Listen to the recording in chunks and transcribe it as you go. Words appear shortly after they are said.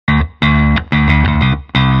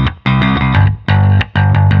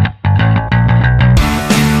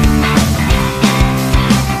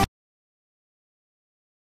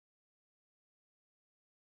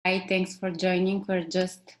Thanks for joining. We're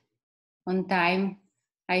just on time.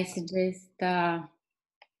 I suggest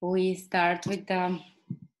we start with the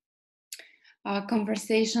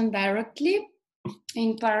conversation directly.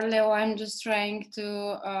 In parallel, I'm just trying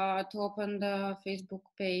to open the Facebook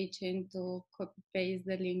page and to copy paste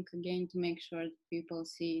the link again to make sure that people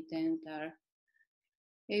see it and are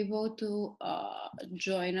able to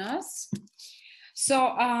join us.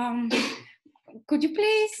 So, could you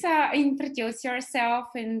please introduce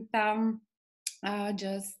yourself and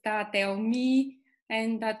just tell me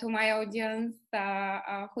and to my audience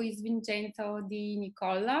who is Vincenzo di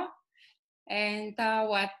Nicola and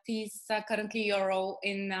what is currently your role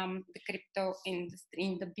in the crypto industry,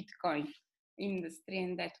 in the Bitcoin industry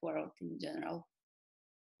and that world in general?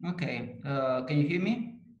 Okay, can you hear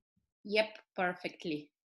me? Yep, perfectly.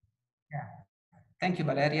 Yeah. Thank you,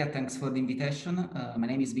 Valeriya. Thanks for the invitation. My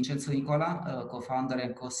name is Vincenzo Nicola, co-founder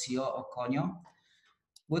and co-CEO of Conio.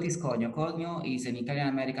 What is Conio? Conio is an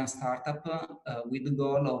Italian-American startup with the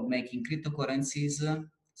goal of making cryptocurrencies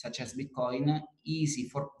such as Bitcoin easy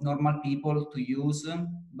for normal people to use,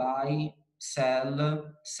 buy, sell,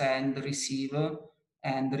 send, receive,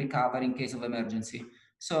 and recover in case of emergency.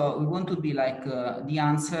 So we want to be like the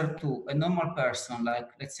answer to a normal person, like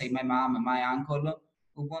let's say my mom, my uncle,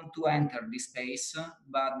 who want to enter this space,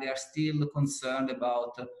 but they are still concerned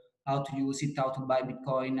about how to use it, how to buy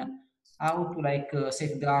Bitcoin, how to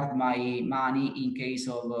safeguard my money in case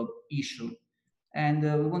of issue. And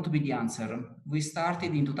we want to be the answer. We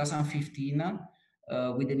started in 2015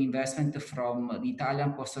 with an investment from the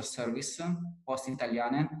Italian Postal Service, Poste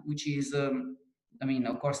Italiane, which is, I mean,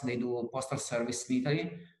 of course they do postal service in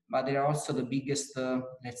Italy, but they're also the biggest,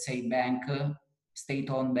 let's say, bank,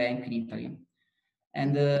 state-owned bank in Italy.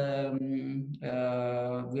 And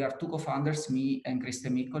we are two co-founders, me and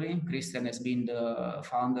Christian Miccoli. Christian has been the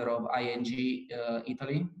founder of ING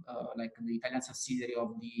Italy, like the Italian subsidiary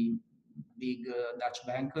of the big Dutch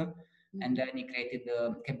bank. And then he created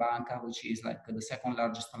CheBanca, which is like the second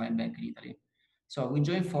largest online bank in Italy. So we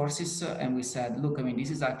joined forces and we said, look, I mean, this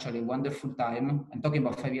is actually a wonderful time. I'm talking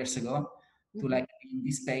about 5 years ago, to like be in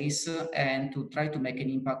this space and to try to make an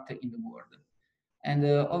impact in the world. And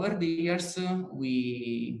over the years,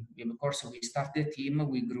 we of course, we started a team,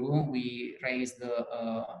 we grew, we raised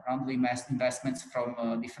round investments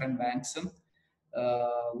from different banks.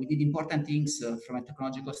 We did important things from a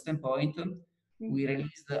technological standpoint. We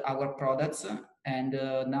released our products, and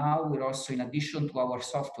now we're also, in addition to our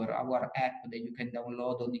software, our app that you can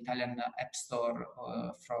download on the Italian App Store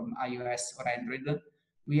from iOS or Android.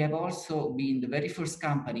 We have also been the very first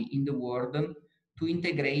company in the world to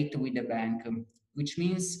integrate with the bank, which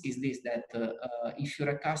means is this, that if you're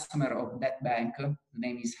a customer of that bank, the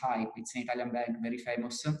name is Hype, it's an Italian bank, very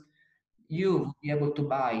famous, you will be able to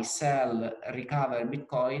buy, sell, recover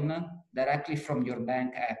Bitcoin directly from your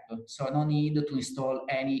bank app. So no need to install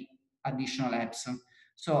any additional apps.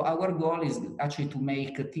 So our goal is actually to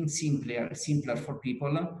make things simpler for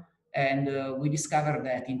people. And we discovered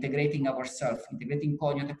that integrating ourselves, integrating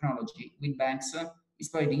Conio technology with banks is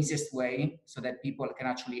probably the easiest way so that people can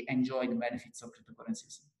actually enjoy the benefits of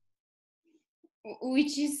cryptocurrencies.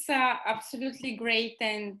 Which is absolutely great,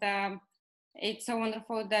 and it's so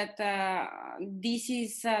wonderful that this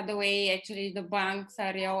is the way actually the banks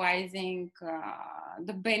are realizing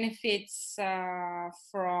the benefits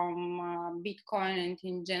from Bitcoin and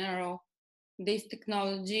in general this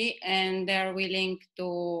technology, and they're willing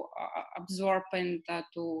to absorb and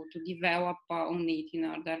to develop on it in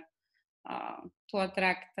order to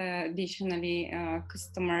attract additionally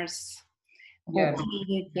customers. Yeah,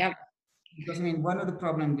 because I mean, one of the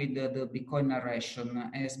problems with the Bitcoin narration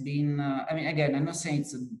has been, I mean, again, I'm not saying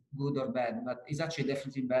it's good or bad, but it's actually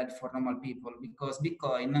definitely bad for normal people, because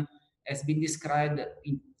Bitcoin has been described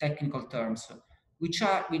in technical terms, which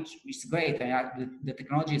is great. I mean, the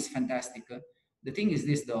technology is fantastic. The thing is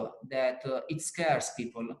this, though, that it scares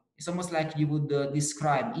people. It's almost like you would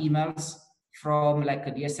describe emails from like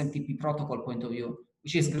the SMTP protocol point of view,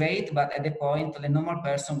 which is great, but at the point, the normal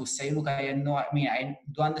person would say, look, I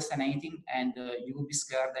don't understand anything, and you would be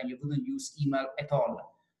scared and you wouldn't use email at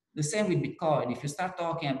all. The same with Bitcoin. If you start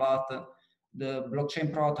talking about the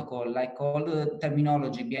blockchain protocol, like all the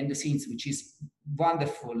terminology behind the scenes, which is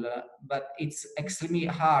wonderful, but it's extremely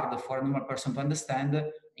hard for a normal person to understand,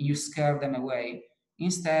 and you scare them away.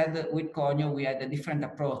 Instead, with Conio, we had a different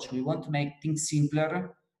approach. We want to make things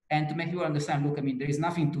simpler, and to make people understand, look, I mean, there is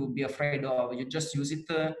nothing to be afraid of. You just use it,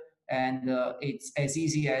 and it's as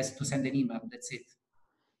easy as to send an email. That's it.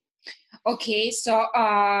 Okay, so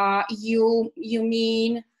you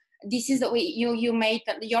mean this is the way you made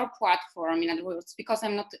your platform, in other words, because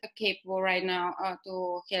I'm not capable right now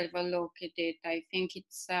to have a look at it. I think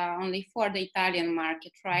it's only for the Italian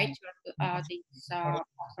market, right? This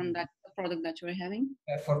platform, that the product that you're having.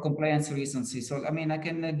 For compliance reasons. So, I mean, I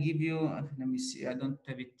can give you, let me see, I don't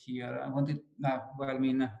have it here. I wanted, no, well, I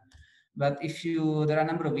mean, but if you, there are a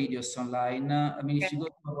number of videos online. I mean, if you go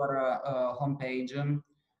to our homepage,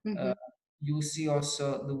 you see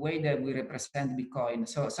also the way that we represent Bitcoin.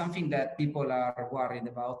 So something that people are worried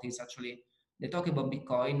about is actually, they talk about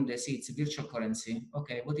Bitcoin, they see it's virtual currency.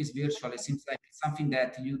 Okay, what is virtual? It seems like it's something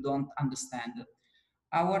that you don't understand.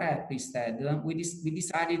 Our app instead, we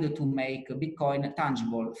decided to make Bitcoin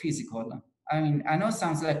tangible, physical. I mean, I know it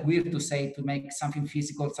sounds like weird to say to make something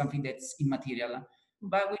physical, something that's immaterial,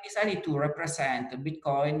 but we decided to represent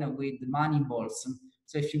Bitcoin with money balls.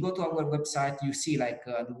 So if you go to our website, you see like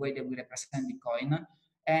the way that we represent Bitcoin,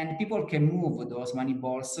 and people can move those money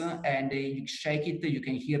balls and you shake it, you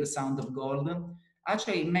can hear the sound of gold.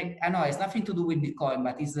 Actually, I know it's nothing to do with Bitcoin,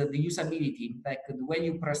 but it's the usability, like the way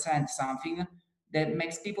you present something that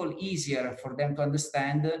makes people easier for them to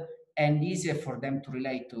understand and easier for them to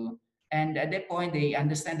relate to. And at that point, they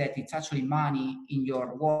understand that it's actually money in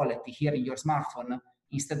your wallet here in your smartphone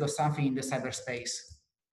instead of something in the cyberspace.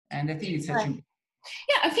 And I think it's such a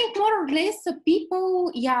yeah, I think more or less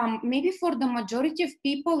people, yeah, maybe for the majority of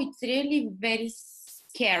people, it's really very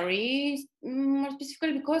scary, more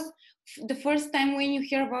specifically because the first time when you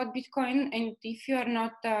hear about Bitcoin, and if you are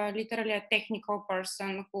not literally a technical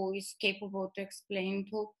person who is capable to explain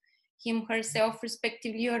to him herself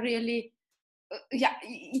respectively, you're really, yeah,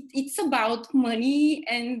 it's about money.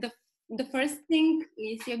 And the first thing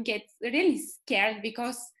is you get really scared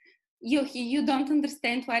because you don't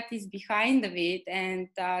understand what is behind of it, and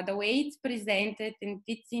the way it's presented and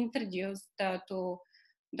it's introduced to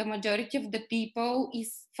the majority of the people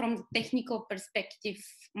is from the technical perspective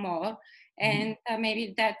more, and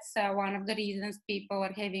maybe that's one of the reasons people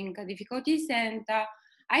are having difficulties. And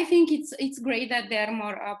I think it's great that there are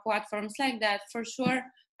more platforms like that, for sure.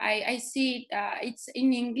 I see it's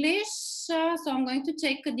in English, so I'm going to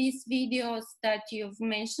check these videos that you've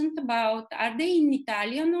mentioned about. Are they in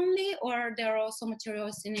Italian only, or there are also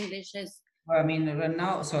materials in English? Well, I mean, right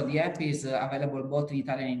now, so the app is available both in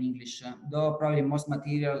Italian and English, though probably most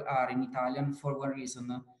material are in Italian for one reason,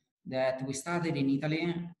 that we started in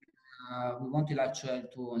Italy. We wanted actually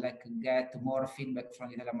to like get more feedback from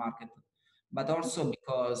the Italian market, but also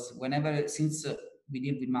because whenever, since we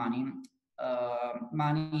deal with money,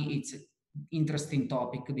 money it's an interesting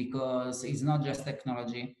topic because it's not just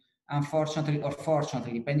technology. Unfortunately or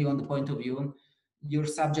fortunately, depending on the point of view, you're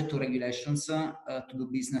subject to regulations to do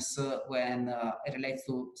business when it relates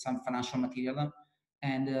to some financial material.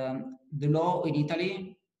 And the law in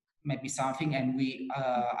Italy may be something, and we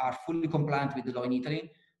are fully compliant with the law in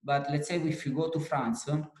Italy. But let's say if you go to France,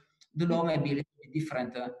 the law may be a little bit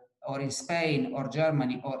different, or in Spain or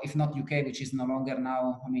Germany, or if not UK, which is no longer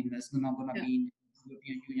now, I mean, it's not going to be in the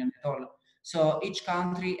European Union at all. So each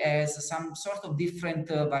country has some sort of different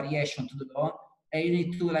variation to the law, and you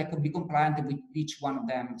need to like be compliant with each one of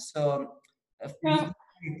them. So we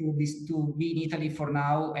decided to be in Italy for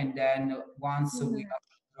now, and then once we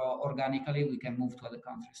grow organically, we can move to other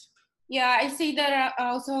countries. Yeah, I see there are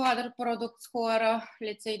also other products who are,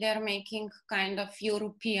 let's say, they're making kind of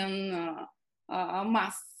European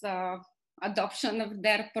mass adoption of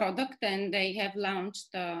their product, and they have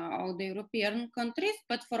launched all the European countries.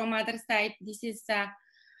 But from other side, this is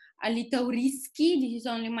a little risky. This is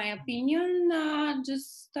only my opinion,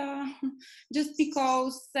 just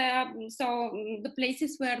because so the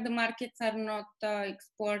places where the markets are not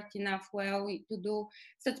export enough well to do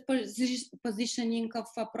such positioning of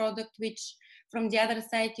a product, which from the other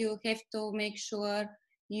side you have to make sure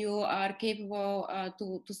you are capable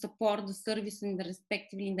to support the service in the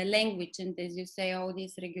respectively in the language, and as you say, all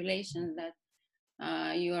these regulations that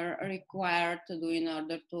you are required to do in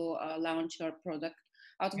order to launch your product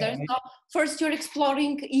out there. So first you're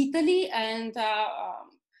exploring Italy, and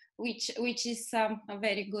which is a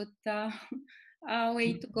very good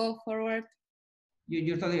way to go forward.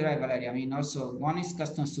 You're totally right, Valeriya. I mean, also one is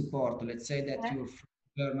customer support. Let's say that you're from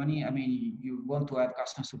Germany. I mean, you want to have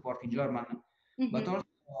customer support in German, but also,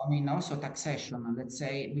 I mean, also taxation. Let's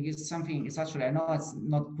say because something is actually, I know it's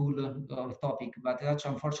not cool topic, but it's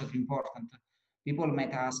actually unfortunately important. People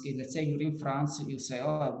might ask, let's say you're in France, you say,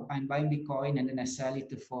 oh, I'm buying Bitcoin and then I sell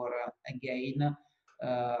it for a gain.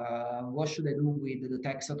 What should I do with the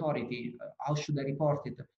tax authority? How should I report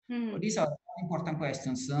it? Well, these are important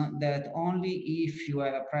questions that only if you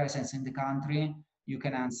have a presence in the country you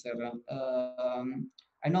can answer.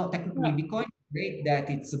 I know technically Bitcoin great that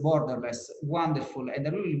it's borderless, wonderful, and I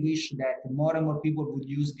really wish that more and more people would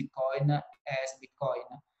use Bitcoin as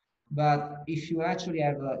Bitcoin. But if you actually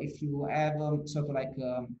have, if you have sort of like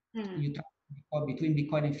Mm. you between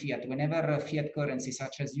Bitcoin and fiat, whenever a fiat currency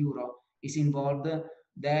such as euro is involved,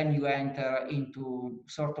 then you enter into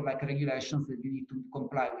sort of like regulations that you need to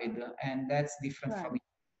comply with, and that's different Right. from.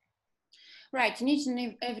 Right, in each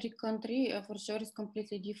and every country for sure is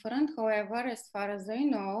completely different. However, as far as I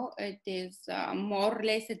know, it is more or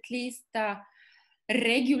less at least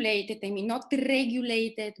regulated. I mean, not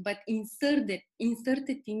regulated, but inserted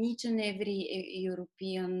in each and every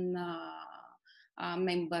European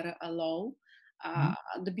member law. Mhm.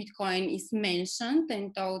 The Bitcoin is mentioned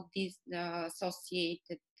and all these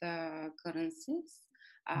associated currencies,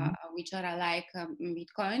 Mhm. which are like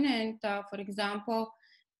Bitcoin. And for example,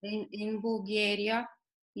 in Bulgaria,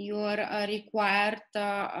 you are required,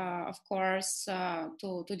 of course,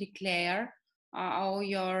 to declare all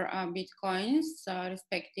your Bitcoins,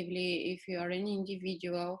 respectively, if you are an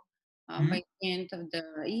individual Mhm. by the end of the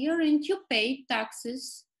year, and you pay taxes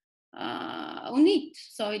on it.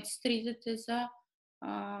 So it's treated as a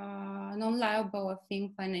non-liable, I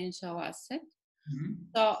think, financial asset. Mhm.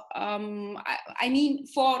 So I mean,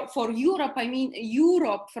 for Europe, I mean,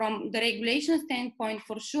 Europe from the regulation standpoint,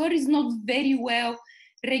 for sure, is not very well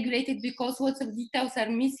regulated because lots of details are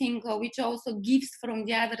missing, which also gives from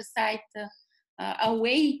the other side a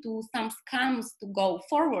way to some scams to go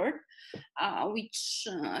forward, which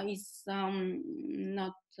is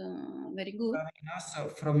not very good. I mean, also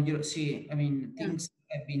from Europe, see, I mean, Yeah. things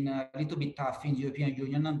have been a little bit tough in the European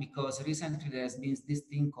Union because recently there has been this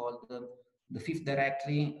thing called the fifth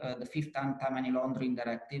directory, the fifth anti-money laundering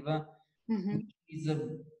directive, Mm-hmm. which is,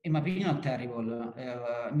 in my opinion, terrible.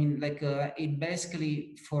 I mean, like, it basically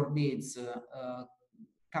forbids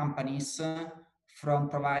companies from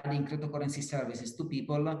providing cryptocurrency services to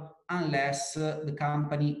people unless the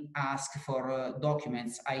company asks for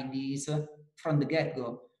documents, IDs from the get-go.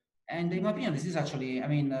 And in my opinion, this is actually, I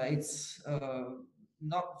mean, it's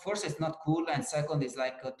not, first, it's not cool, and second, it's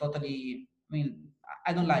like totally, I mean,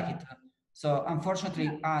 I don't like it. So unfortunately,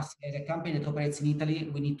 us as a company that operates in Italy,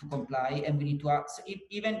 we need to comply, and we need to ask,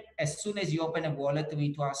 even as soon as you open a wallet, we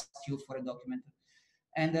need to ask you for a document.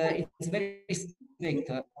 And it's very strict.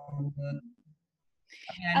 I mean,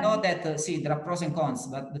 I know that, see, there are pros and cons,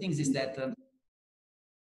 but the thing is that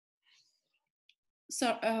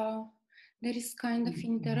So there is kind of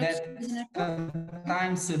interruption that in the network.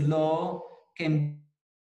 sometimes a law can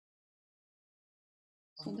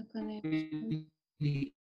So the connection,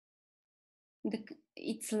 really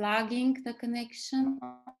it's lagging the connection.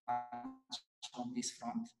 on this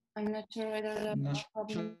front. I'm not sure whether the I'm not sure.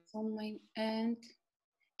 problem is on my end.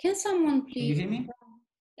 Can someone Can you please? hear me?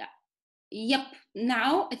 Yeah. Yep.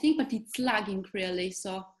 Now I think, but it's lagging really.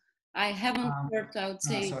 So I haven't heard, I would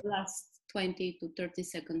say, Sorry. last 20 to 30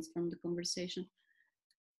 seconds from the conversation.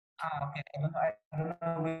 Okay. I don't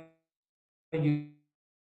know where you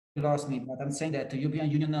lost me, but I'm saying that the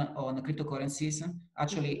European Union on cryptocurrencies Mhm.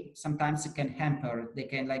 actually sometimes can hamper, they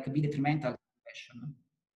can like be detrimental to innovation.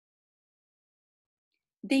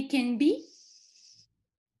 They can be.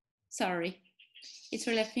 Sorry, it's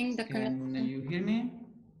really, I think, the Can connection. you hear me?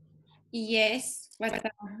 Yes, but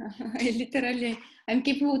I literally, I'm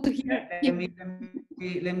capable to hear.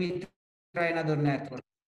 Let me try another network.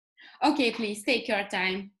 Okay, please take your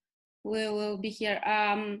time. We will be here.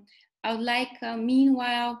 I would like,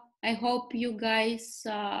 meanwhile, I hope you guys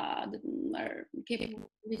are capable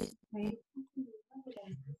of listening.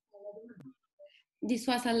 This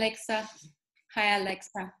was Alexa. Hi,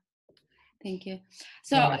 Alexa. Thank you.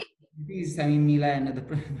 So, Sorry, this is in Milan.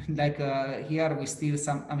 Like here, we still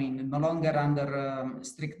some. I mean, no longer under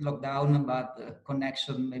strict lockdown, but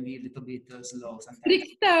connection maybe a little bit slow sometimes.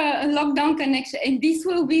 strict lockdown connection, and this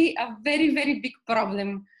will be a very, very big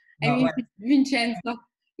problem. I No, mean, well, Vincenzo,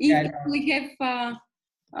 yeah, if we have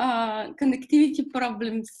connectivity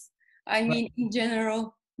problems, I but mean, in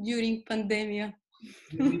general, during pandemic.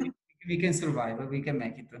 we can survive. We can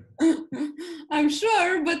make it. I'm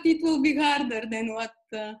sure, but it will be harder than what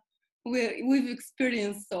we've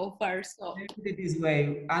experienced so far. So, Let me put it this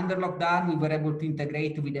way: under lockdown, we were able to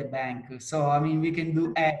integrate with a bank. So I mean, we can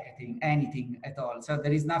do everything, anything at all. So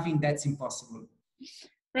there is nothing that's impossible.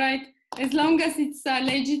 right, as long as it's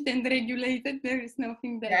legit and regulated, there is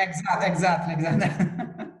nothing that. Yeah, exactly.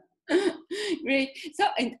 Great. So,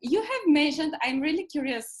 and you have mentioned, I'm really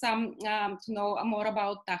curious to know more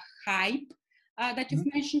about the hype that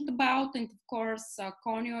you've mentioned about. And of course,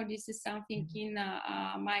 Conio, this is something in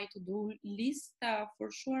my to-do list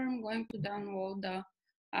for sure. I'm going to download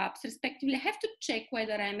respectively. I have to check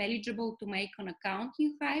whether I'm eligible to make an account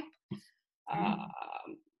in Hype.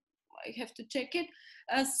 I have to check it.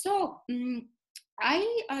 That's what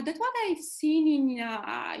I've seen in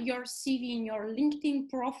your CV, in your LinkedIn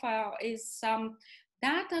profile, is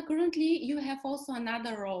that currently you have also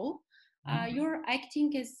another role. You're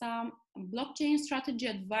acting as a blockchain strategy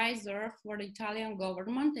advisor for the Italian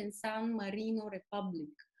government in San Marino Republic.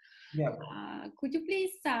 Yeah. Could you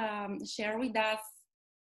please share with us,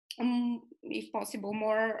 if possible,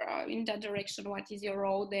 more in that direction? What is your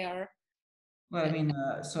role there? Well, I mean,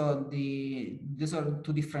 so these are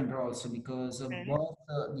two different roles because both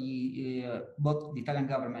the Italian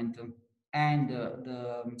government and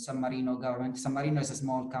the San Marino government. San Marino is a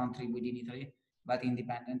small country within Italy, but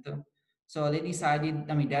independent. So they decided,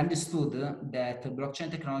 I mean, they understood that blockchain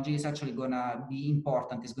technology is actually gonna be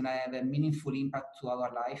important. It's gonna have a meaningful impact to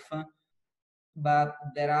our life, but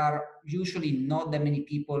there are usually not that many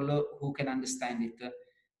people who can understand it.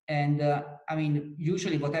 And I mean,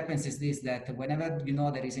 usually what happens is this, that whenever you know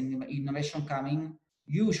there is an innovation coming,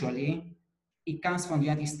 usually it comes from the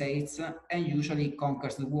United States and usually it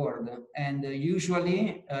conquers the world. And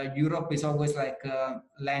usually Europe is always like a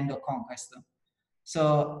land of conquest.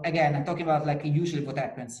 So again, I'm talking about like usually what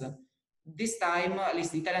happens. This time, at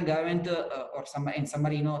least the Italian government and San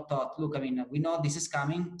Marino thought, look, I mean, we know this is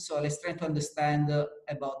coming, so let's try to understand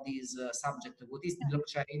about this subject. What is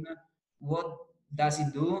blockchain? What does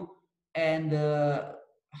it do? And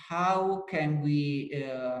how can we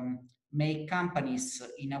make companies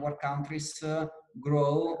in our countries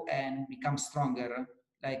grow and become stronger?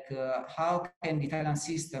 Like how can the Italian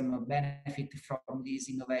system benefit from this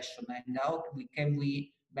innovation, and how can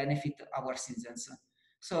we benefit our citizens?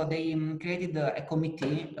 So they created a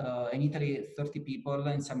committee, in Italy 30 people,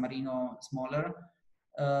 in San Marino smaller,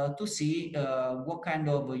 to see what kind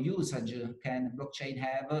of usage can blockchain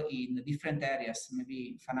have in different areas,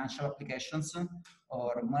 maybe financial applications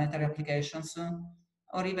or monetary applications,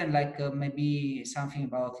 or even like maybe something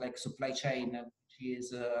about like supply chain, which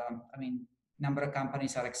is, I mean, number of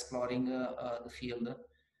companies are exploring the field.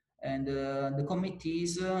 And the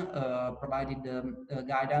committees provided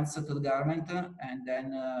guidance to the government, and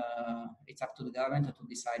then it's up to the government to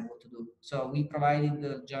decide what to do. So we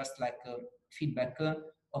provided just like feedback,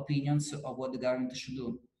 opinions of what the government should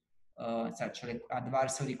do. It's actually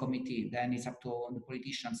advisory committee. Then it's up to the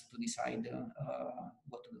politicians to decide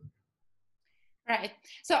what to do. Right.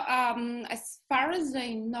 So as far as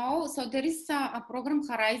I know, so there is a program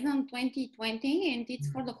Horizon 2020, and it's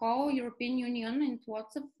for the whole European Union, and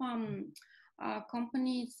lots of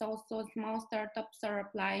companies, also small startups, are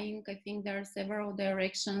applying. I think there are several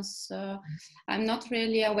directions. I'm not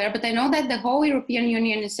really aware, but I know that the whole European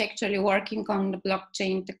Union is actually working on the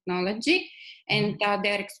blockchain technology, and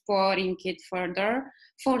they're exploring it further.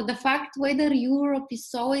 For the fact whether Europe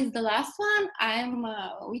is always the last one, I'm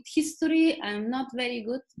with history, I'm not very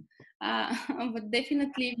good, but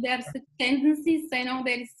definitely there are such tendencies. I know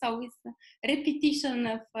there is always a repetition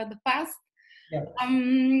of the past. Yeah.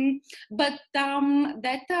 But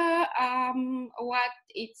what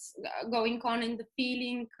it's going on in the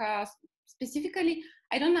feeling specifically,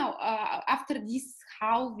 I don't know, after this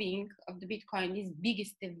halving of the Bitcoin, this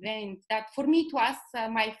biggest event, that for me it was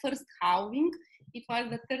my first halving. It was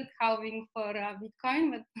the third halving for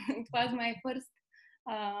Bitcoin, but it was my first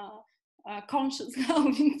conscious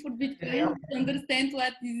halving for Bitcoin to understand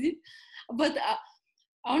what is it. But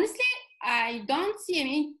honestly, I don't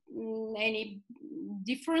see any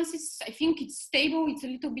differences. I think it's stable. It's a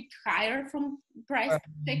little bit higher from price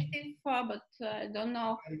perspective, but I don't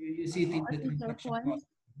know. You see it in the transaction cost.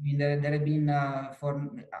 I mean, there have been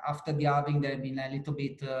after the halving, there have been a little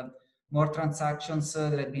bit more transactions.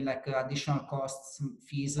 There have been like additional costs,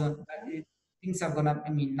 fees. Things are gonna. I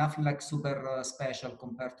mean, nothing like super special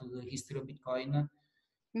compared to the history of Bitcoin.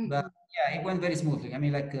 But yeah, it went very smoothly. I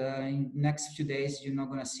mean, like in next few days, you're not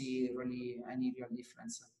gonna see really any real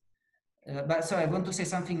difference. But so I want to say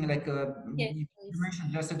something like Yes, you please.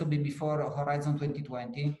 mentioned just a little bit before Horizon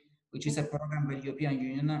 2020, which is a program by the European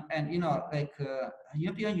Union, and you know, like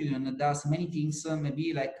European Union does many things,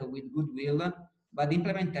 maybe like with goodwill, but the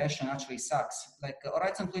implementation actually sucks. Like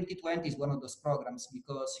Horizon 2020 is one of those programs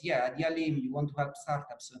because yeah, ideally you want to help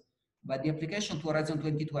startups, but the application to Horizon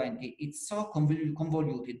 2020 it's so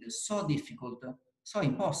convoluted, so difficult, so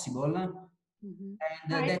impossible, and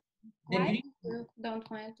that Why you don't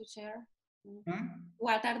want to share?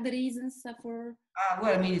 What are the reasons for?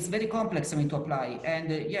 Well, I mean, it's very complex, I mean, to apply. And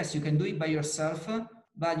yes, you can do it by yourself,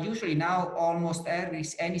 but usually now almost every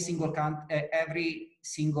single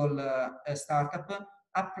startup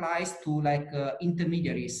applies to like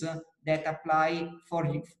intermediaries that apply for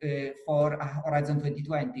Horizon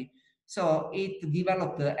 2020. So it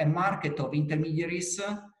developed a market of intermediaries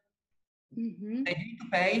Mm-hmm. that need to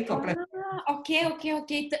pay to apply. Okay.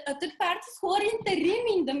 Third parties who are interim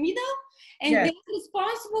in the middle, and Yes. they're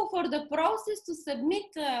responsible for the process to submit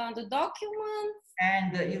the documents.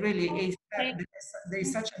 And it really is, there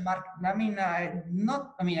is such a market. I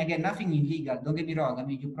mean, again, nothing illegal. Don't get me wrong. I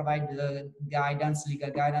mean, you provide guidance,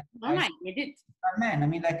 legal guidance. I get it. But man, I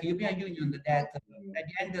mean, like European Union that at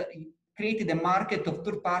the end created a market of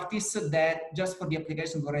third parties that just for the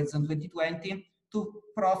application of Horizon 2020 to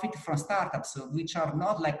profit from startups, which are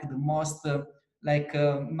not like the most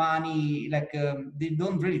money, they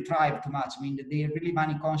don't really thrive too much. I mean, they're really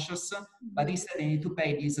money conscious, but instead they need to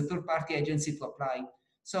pay this third party agency to apply.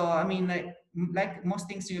 So, I mean, like most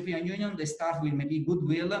things in European Union, they start with maybe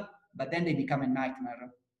goodwill, but then they become a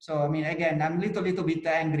nightmare. So, I mean, again, I'm a little bit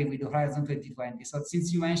angry with Horizon 2020. So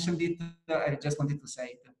since you mentioned it, I just wanted to say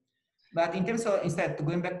it. But in terms of, instead,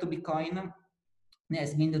 going back to Bitcoin,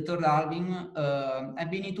 it's been the third halving. I've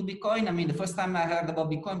been into Bitcoin. I mean, the first time I heard about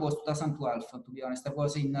Bitcoin was 2012, to be honest. I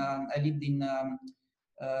lived in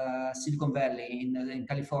Silicon Valley in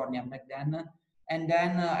California back then. And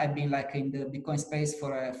then I've been like in the Bitcoin space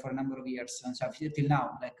for a number of years. So till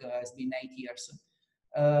now, it's been 8 years.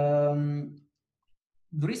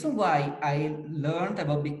 The reason why I learned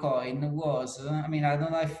about Bitcoin was, I mean, I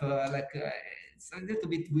don't know if it's a little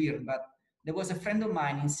bit weird, but there was a friend of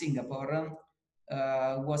mine in Singapore,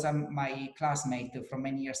 was my classmate from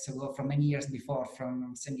many years ago, from many years before,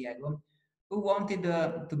 from San Diego, who wanted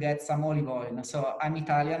to get some olive oil. So I'm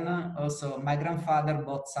Italian, also my grandfather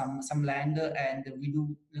bought some land, and we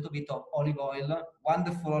do a little bit of olive oil,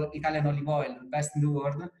 wonderful Italian olive oil, best in the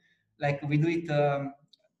world. Like we do it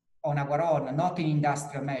on our own, not in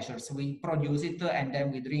industrial measures. We produce it and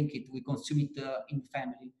then we drink it, we consume it in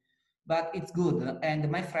family. But it's good. And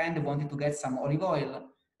my friend wanted to get some olive oil,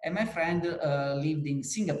 and my friend lived in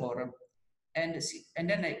Singapore. And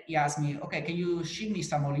then he asked me, okay, can you ship me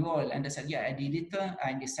some olive oil? And I said, yeah, I did it.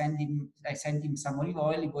 And I sent him some olive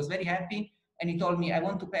oil. He was very happy. And he told me, I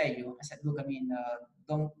want to pay you. I said, look,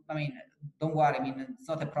 don't worry. I mean, it's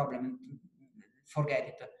not a problem. Forget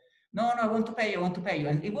it. No, I want to pay you. I want to pay you.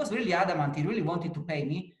 And he was really adamant. He really wanted to pay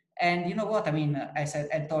me. And you know what? I mean, I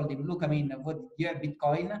told him, look, what, do you have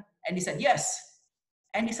Bitcoin? And he said, yes.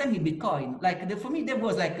 And he sent me Bitcoin. For me, that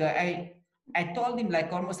was like, I told him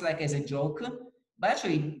like almost like as a joke, but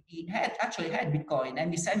actually he actually had Bitcoin,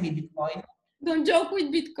 and he sent me Bitcoin. Don't joke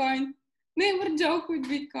with Bitcoin. Never joke with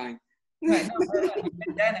Bitcoin. Right, no,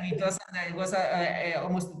 and then I mean, it was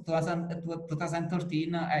almost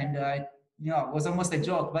 2013, and it was almost a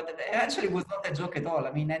joke, but it actually was not a joke at all.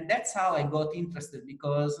 I mean, and that's how I got interested,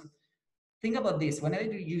 because think about this: whenever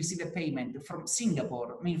you receive a payment from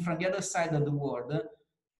Singapore, I mean, from the other side of the world,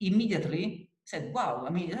 immediately said, "Wow!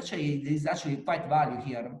 I mean, there's actually quite value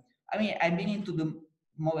here." I mean, I've been into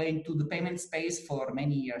the payment space for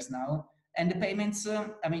many years now, and the payments.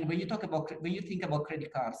 I mean, when you think about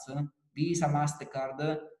credit cards, Visa, Mastercard,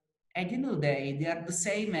 at the end of the day, they are the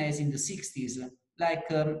same as in the 60s. Like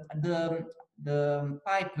the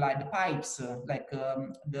pipeline, the pipes,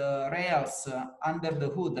 the rails under the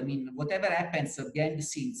hood. I mean, whatever happens behind the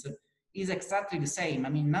scenes is exactly the same. I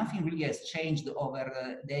mean, nothing really has changed over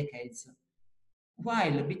decades.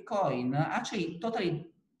 While Bitcoin actually totally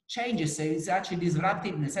changes, it's actually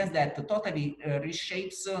disruptive in the sense that totally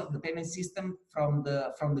reshapes the payment system from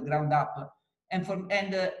the ground up, and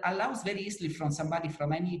allows very easily from somebody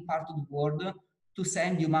from any part of the world to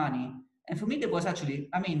send you money. And for me, that was actually,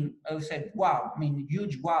 I mean, I said, wow, I mean,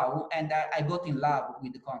 huge wow, and I got in love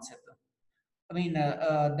with the concept. I mean,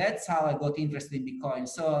 that's how I got interested in Bitcoin.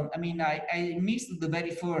 So, I mean, I missed the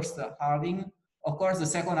very first halving. Of course, the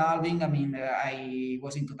second halving, I mean, I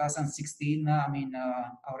was in 2016. I mean,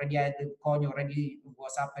 already had Conio already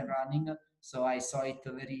was up and running. So I saw it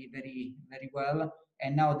very, very, very well.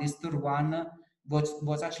 And now this third one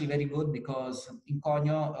was actually very good, because in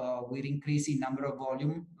Conio, we're increasing number of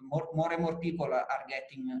volume. More and more people are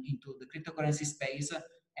getting into the cryptocurrency space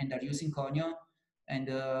and are using Conio. And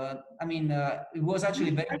I mean, it was actually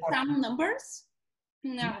very important. Some numbers?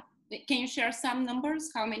 No. Can you share some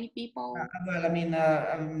numbers? How many people? Well, I mean,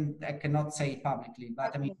 I cannot say it publicly,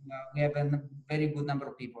 but I mean, we have a very good number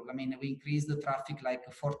of people. I mean, we increased the traffic like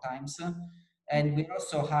 4 times, and we're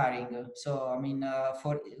also hiring. So, I mean,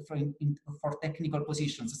 for technical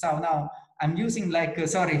positions. So now I'm using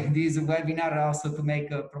sorry, this webinar also to make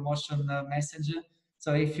a promotion message.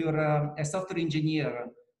 So if you're a software engineer,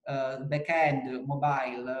 backend,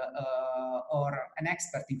 mobile, or an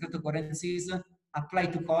expert in cryptocurrencies, apply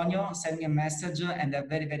to Conio, send me a message, and I'm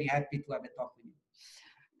very, very happy to have a talk with you.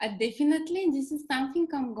 Definitely, this is something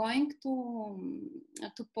I'm going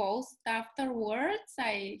to post afterwards.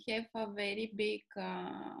 I have a very big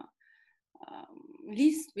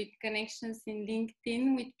list with connections in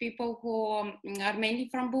LinkedIn with people who are mainly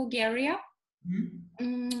from Bulgaria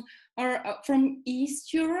or from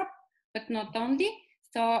East Europe, but not only.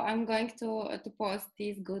 So I'm going to post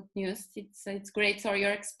this good news. It's great. So you're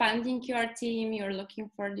expanding your team. You're looking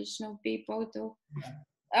for additional people to.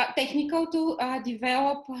 Technical to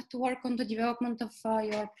develop, to work on the development of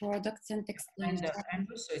your products and extensions. And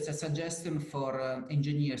also it's a suggestion for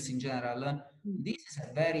engineers in general. This is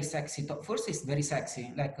a very sexy topic. First, it's very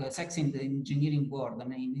sexy, like sexy in the engineering world. I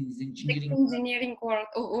mean, in engineering world.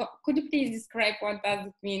 Could you please describe what does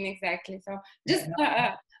it mean exactly? So just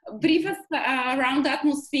brief us around the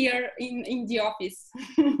atmosphere in the office.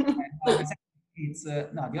 It's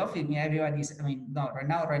no, the office. Everybody's. I mean, no.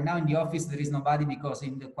 Right now in the office there is nobody because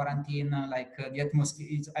in the quarantine, the atmosphere,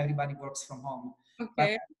 everybody works from home. Okay.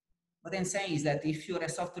 But what I'm saying is that if you're a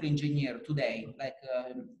software engineer today, like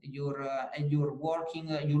you're working,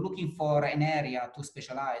 you're looking for an area to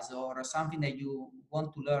specialize or something that you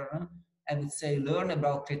want to learn, I would say learn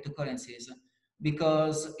about cryptocurrencies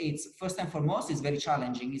because it's first and foremost, it's very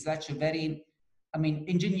challenging. It's actually very. I mean,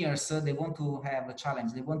 engineers, they want to have a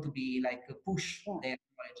challenge. They want to be like push their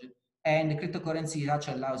knowledge. And cryptocurrency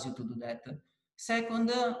actually allows you to do that.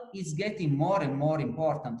 Second, it's getting more and more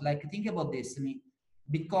important. Like, think about this. I mean,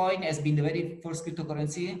 Bitcoin has been the very first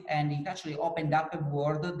cryptocurrency and it actually opened up a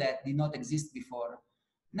world that did not exist before.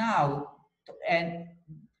 Now, and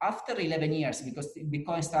after 11 years, because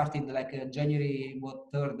Bitcoin started like January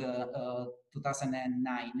 3rd,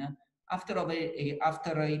 2009, after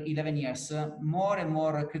 11 years, more and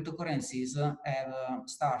more cryptocurrencies have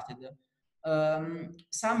started.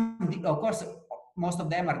 Some, of course, most of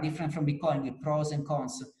them are different from Bitcoin with pros and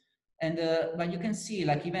cons. And but you can see,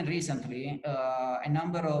 like even recently, a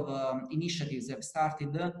number of initiatives have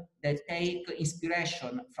started that take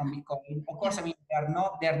inspiration from Bitcoin. Of course, I mean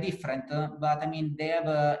they are different, but I mean they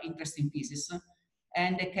have interesting pieces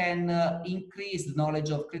and they can increase the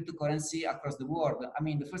knowledge of cryptocurrency across the world. I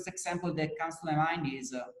mean, the first example that comes to my mind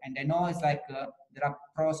is, and I know it's like there are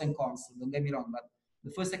pros and cons, don't get me wrong, but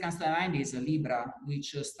the first that comes to my mind is Libra,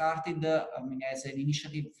 which started as an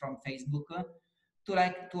initiative from Facebook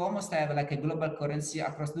to almost have like a global currency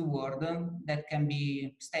across the world that can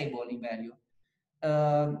be stable in value.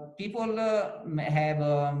 People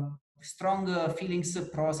have strong feelings,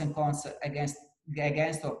 pros and cons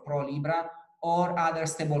against or pro Libra or other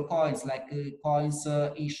stable coins like coins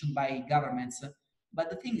issued by governments.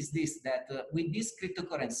 But the thing is this, that with these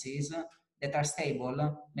cryptocurrencies that are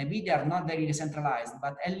stable, maybe they are not very decentralized,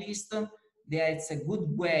 but at least it's a good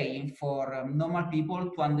way for normal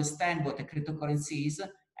people to understand what a cryptocurrency is,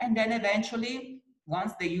 and then eventually,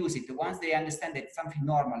 once they use it, once they understand that it's something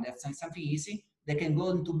normal, that's something easy, they can go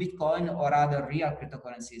into Bitcoin or other real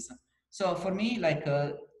cryptocurrencies. So for me, like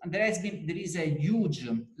there is a huge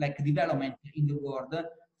like development in the world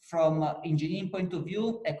from engineering point of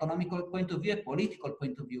view, economical point of view, political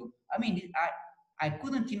point of view. I mean, I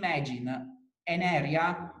couldn't imagine an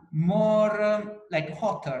area more like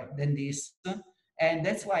hotter than this. And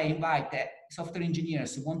that's why I invite software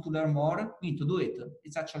engineers who want to learn more to do it.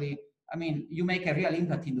 It's actually, I mean, you make a real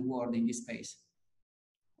impact in the world in this space.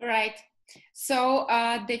 Right. So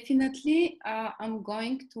definitely I'm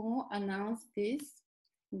going to announce this,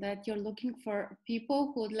 that you're looking for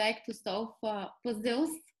people who would like to solve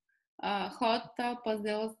puzzles, hot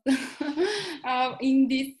puzzles in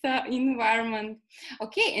this environment.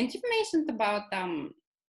 Okay, and you mentioned about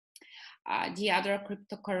the other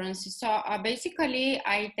cryptocurrency. So basically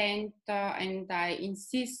I tend and I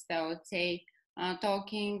insist, I would say,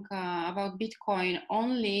 talking about Bitcoin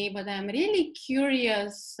only, but I'm really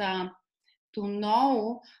curious to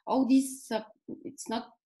know all this. It's not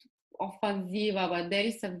offensive, but there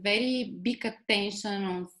is a very big attention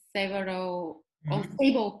on several on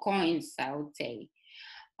stable coins, I would say,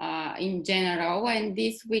 in general, and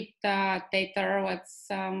this with Tether.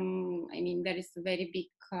 I mean, there is a very big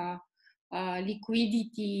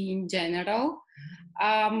liquidity in general.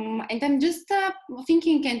 And I'm just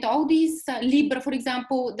thinking, and all these Libra, for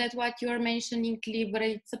example, that what you're mentioning, Libra,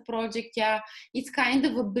 it's a project, it's kind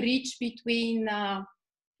of a bridge between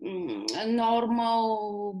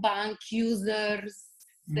normal bank users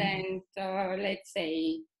and let's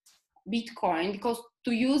say Bitcoin, because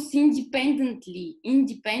to use independently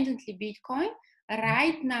Bitcoin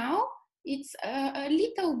right now, it's a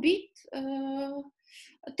little bit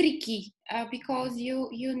tricky because you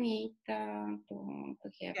need to have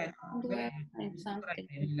Yeah, very, hardware and it's some correct. I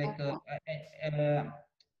special mean, like, software.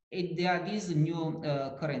 there are these new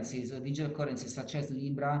currencies, digital currencies such as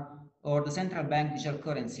Libra or the central bank digital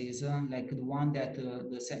currencies, like the one that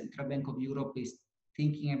the Central Bank of Europe is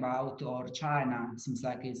thinking about, or China seems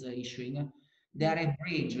like is issuing. They are a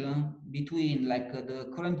bridge between like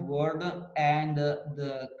the current world and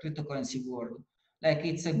the cryptocurrency world. Like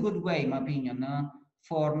it's a good way, in my opinion,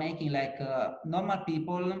 for making like normal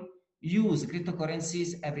people use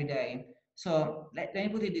cryptocurrencies every day. So let me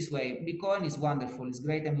put it this way: Bitcoin is wonderful, it's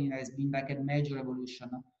great. I mean, it's been like a major evolution,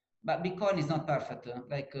 but Bitcoin is not perfect.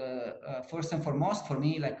 First and foremost, for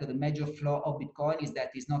me, like the major flaw of Bitcoin is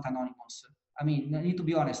that it's not anonymous. I mean, I need to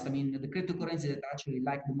be honest. I mean, the cryptocurrency that I actually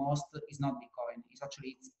like the most is not Bitcoin.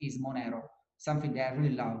 It's Monero, something that I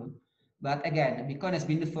really love. But again, Bitcoin has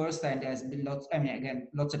been the first, and there's been lots. I mean, again,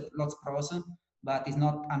 lots of pros, but it's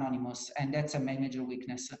not anonymous, and that's a major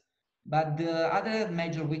weakness. But the other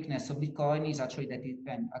major weakness of Bitcoin is actually that it,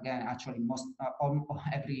 and again, actually most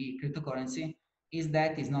every cryptocurrency is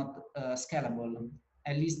that it's not scalable,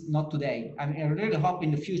 at least not today. I mean, I really hope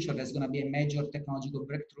in the future there's going to be a major technological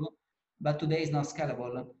breakthrough, but today is not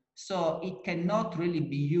scalable. So it cannot really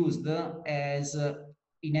be used as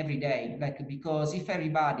in every day, like because if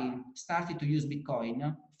everybody started to use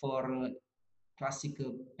Bitcoin for classic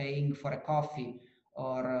paying for a coffee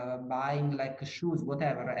or buying like shoes,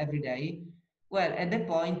 whatever, every day, well, at that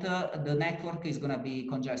point, the network is going to be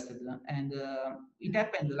congested. And it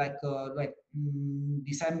happened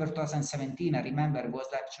December 2017. I remember it was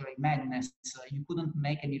actually madness. You couldn't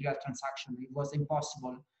make any real transaction. It was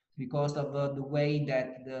impossible because of the way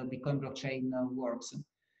that the Bitcoin blockchain works.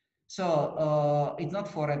 So it's not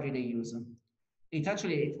for everyday use. It's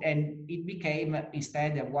actually, and it became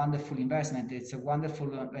instead a wonderful investment. It's a wonderful,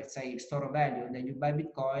 let's say, store of value. Then you buy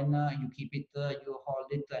Bitcoin, you keep it, you hold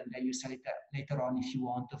it, and then you sell it later on if you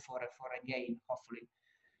want for a gain, hopefully.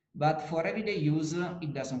 But for everyday use,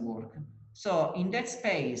 it doesn't work. So in that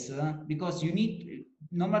space, because you need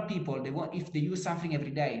normal people, they want if they use something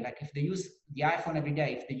every day, like if they use the iPhone every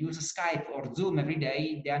day, if they use Skype or Zoom every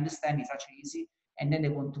day, they understand it's actually easy, and then they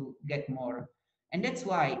want to get more. And that's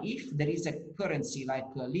why if there is a currency like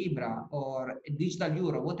Libra or a digital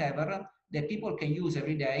euro, whatever, that people can use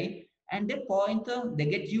every day, and that point they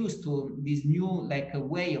get used to this new like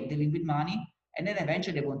way of dealing with money, and then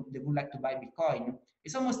eventually they would like to buy Bitcoin.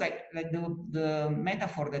 It's almost like the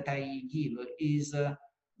metaphor that I give is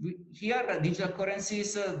here digital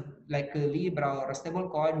currencies like Libra or a stable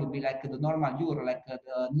coin would be like the normal euro, like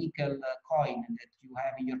the nickel coin that you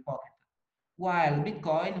have in your pocket. While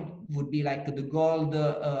Bitcoin would be like the gold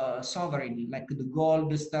sovereign, like the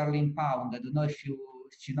gold sterling pound. I don't know if you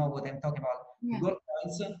know what I'm talking about. The Yeah. gold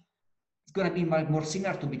coins, it's going to be more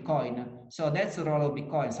similar to Bitcoin. So that's the role of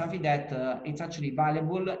Bitcoin, something that it's actually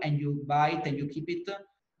valuable and you buy it and you keep it,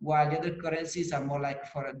 while the other currencies are more like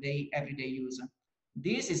for a day, everyday use.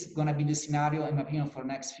 This is going to be the scenario, in my opinion, for the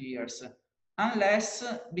next few years. Unless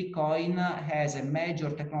Bitcoin has a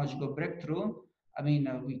major technological breakthrough. I mean,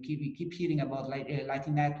 we keep hearing about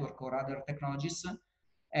Lightning Network or other technologies,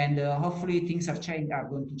 and hopefully things are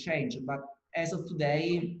going to change. But as of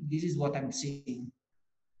today, this is what I'm seeing.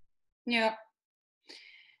 Yeah.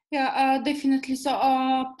 Yeah, definitely. So,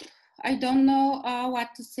 I don't know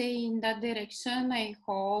what to say in that direction. I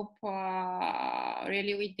hope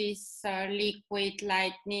really with this liquid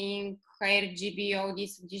lightning, RGB, all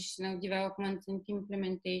these additional developments and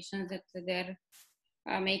implementations that they're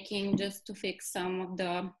making just to fix some of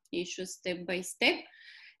the issues step by step.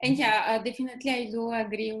 And yeah, definitely I do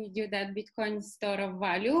agree with you that Bitcoin is store of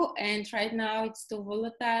value, and right now it's too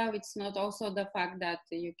volatile. It's not also the fact that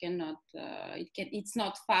you cannot, it's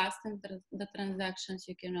not fast and the transactions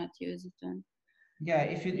you cannot use it on. Yeah,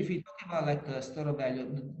 if you talk about like store of value,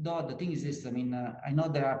 the thing is this. I mean, I know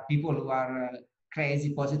there are people who are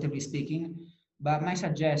crazy, positively speaking, but my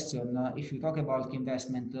suggestion, if you talk about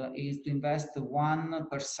investment, is to invest 1%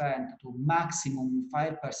 to maximum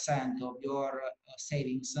 5% of your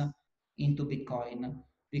savings into Bitcoin,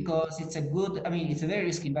 because it's a good. I mean, it's a very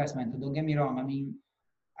risky investment. Don't get me wrong. I mean,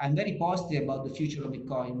 I'm very positive about the future of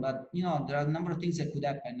Bitcoin, but you know there are a number of things that could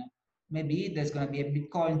happen. Maybe there's going to be a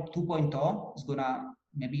Bitcoin 2.0. It's going to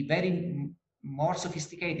maybe more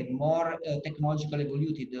sophisticated, more technologically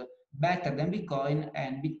evoluted, better than Bitcoin,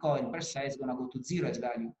 and Bitcoin per se is going to go to zero as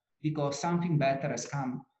value because something better has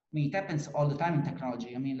come. I mean, it happens all the time in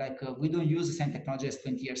technology. I mean, like we don't use the same technology as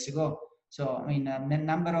 20 years ago. So I mean, a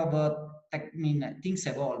number of things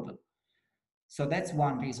evolve. So that's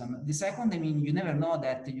one reason. The second, I mean, you never know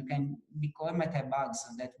that you can Bitcoin might have bugs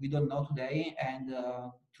that we don't know today, and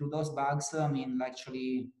through those bugs, I mean,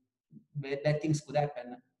 actually, bad things could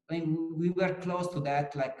happen. I mean, we were close to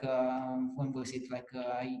that, like when was it? Like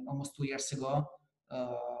almost 2 years ago,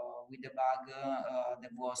 uh, with the bug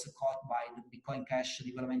that was caught by the Bitcoin Cash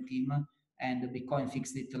development team, and the Bitcoin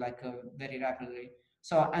fixed it like very rapidly.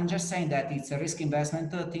 So I'm just saying that it's a risk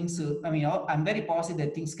investment. Things, I mean, I'm very positive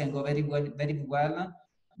that things can go very well.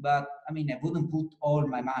 But I mean, I wouldn't put all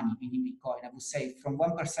my money in Bitcoin. I would say from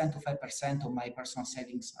 1% to 5% of my personal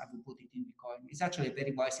savings, I would put it in Bitcoin. It's actually a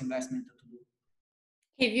very wise investment to do.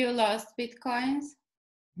 Have you lost Bitcoins?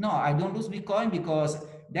 No, I don't lose Bitcoin because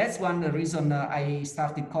that's one reason I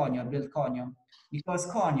started Conio, I built Conio. Because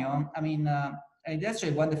Conio, I mean, and that's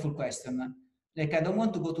a wonderful question. Like, I don't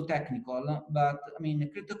want to go too technical, but I mean,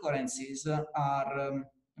 cryptocurrencies are,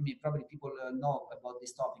 I mean, probably people know about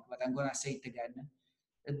this topic, but I'm going to say it again.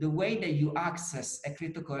 The way that you access a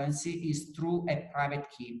cryptocurrency is through a private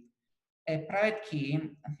key. A private key,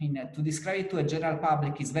 I mean, to describe it to a general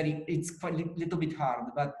public is it's quite a little bit hard,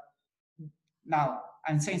 but now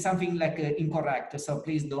I'm saying something like incorrect, so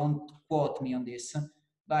please don't quote me on this.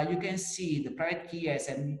 But you can see the private key has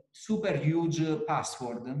a super huge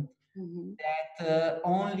password that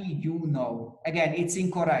only you know. Again, it's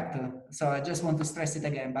incorrect, so I just want to stress it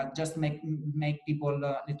again, but just make people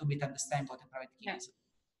a little bit understand what a private key is.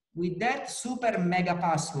 With that super mega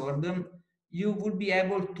password, you will be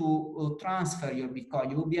able to transfer your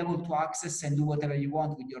Bitcoin. You will be able to access and do whatever you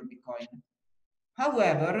want with your Bitcoin.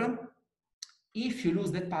 However, if you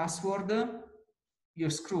lose that password, you're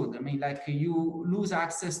screwed. I mean, like you lose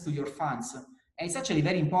access to your funds. And it's actually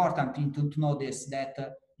very important to know this, that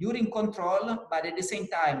you're in control, but at the same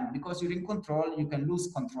time, because you're in control, you can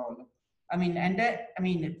lose control. I mean, and that, I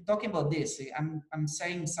mean, talking about this, I'm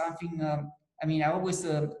saying something, I mean, I always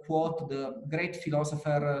quote the great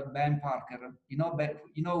philosopher Ben Parker. You know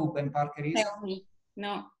who Ben Parker is? Tell me.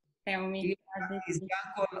 No, tell me. He's the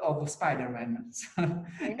uncle of Spider-Man.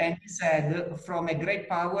 And he said, from a great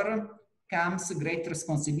power comes great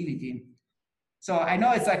responsibility. So I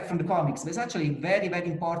know it's like from the comics, but it's actually a very, very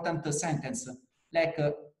important sentence. Like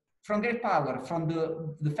from great power, from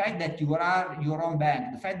the fact that you are your own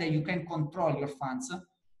bank, the fact that you can control your funds,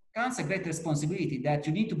 comes a great responsibility that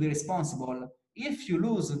you need to be responsible. If you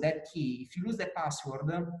lose that key, if you lose that password,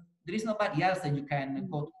 there is nobody else that you can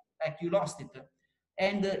go to, like you lost it.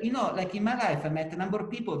 And you know, like in my life, I met a number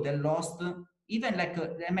of people that lost, even like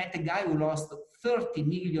I met a guy who lost 30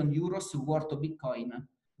 million euros worth of Bitcoin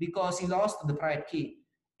because he lost the private key.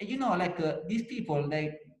 And you know, like these people,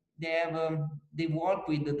 they walk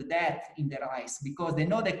with the death in their eyes because they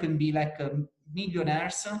know they can be like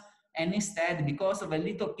millionaires, and instead, because of a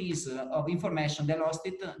little piece of information they lost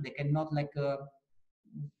it, they cannot like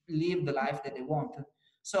live the life that they want.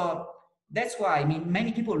 So that's why, I mean,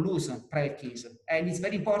 many people lose private keys, and it's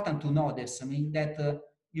very important to know this. I mean, that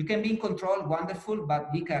you can be in control, wonderful, but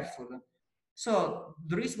be careful. So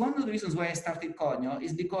one of the reasons why I started Conio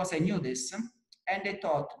is because I knew this, and I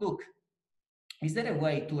thought, look, is there a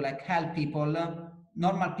way to like help people,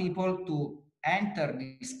 normal people, to enter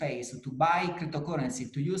this space, to buy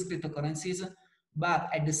cryptocurrency, to use cryptocurrencies, but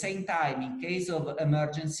at the same time, in case of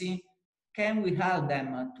emergency, can we help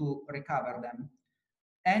them to recover them?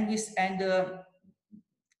 And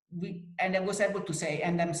I was able to say,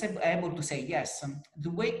 and I'm able to say yes.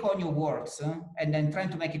 The way Conio works, and I'm trying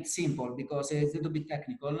to make it simple because it's a little bit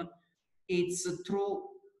technical, it's through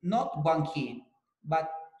not one key,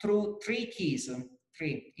 but through three keys,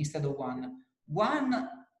 three instead of one. One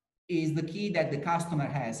is the key that the customer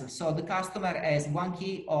has. So the customer has one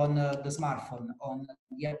key on the smartphone, on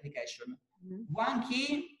the application. One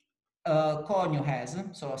key Conio has,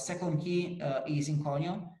 so second key is in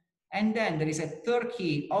Conio. And then there is a third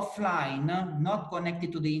key offline, not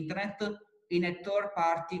connected to the internet, in a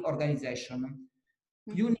third-party organization.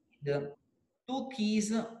 You need two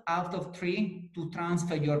keys out of three to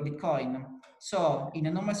transfer your Bitcoin. So in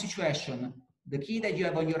a normal situation, the key that you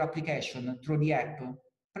have on your application through the app,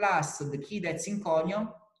 plus the key that's in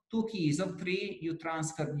Conio, two keys of three, you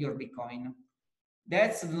transfer your Bitcoin.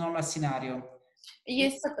 That's the normal scenario.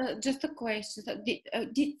 Yes, just a question. So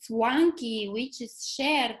this one key which is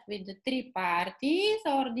shared with the three parties,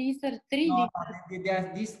 or these are three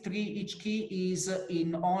different? These three, each key is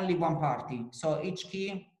in only one party. So each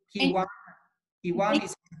key And one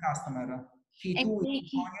is the customer, key two is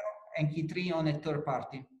they Conio, and key three on a third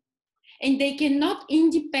party. And they cannot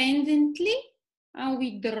independently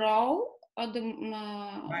withdraw the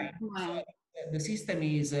Right. money. So the system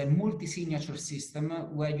is a multi-signature system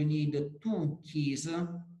where you need two keys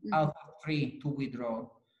out of 3 to withdraw.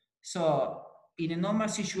 So in a normal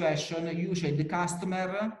situation, usually the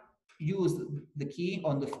customer use the key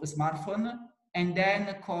on the smartphone, and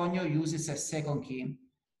then Conio uses a second key.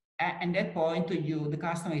 At that point, the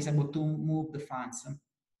customer is able to move the funds.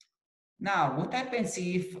 Now, what happens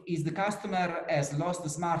if is the customer has lost the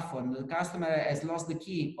smartphone, the customer has lost the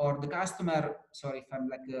key, or the customer, sorry if I'm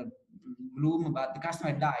like a gloom, but the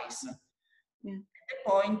customer dies. Yeah. At that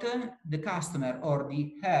point, the customer or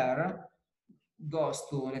the heir goes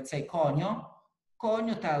to, let's say, Conio.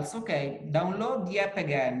 Conio tells, okay, download the app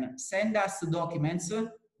again, send us the documents,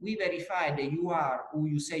 we verify that you are who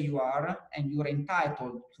you say you are, and you are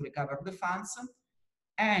entitled to recover the funds.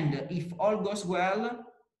 And if all goes well,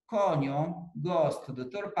 Conio goes to the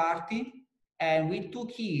third party, and with 2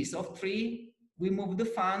 keys of 3, we move the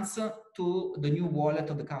funds to the new wallet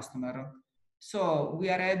of the customer. So we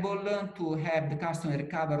are able to have the customer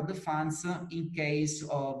recover the funds in case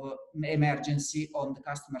of emergency on the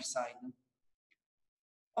customer side.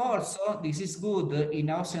 Also, this is good in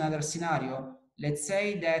also another scenario. Let's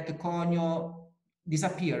say that Conio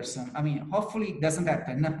disappears. I mean, hopefully it doesn't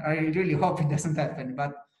happen. I really hope it doesn't happen.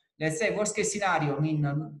 But let's say worst case scenario, I mean,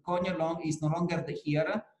 Conio is no longer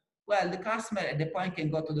here. Well, the customer at the point can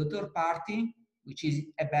go to the third party, which is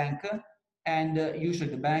a bank, and usually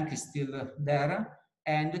the bank is still there.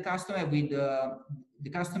 And the customer with the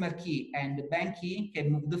customer key and the bank key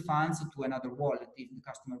can move the funds to another wallet if the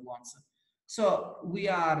customer wants. So we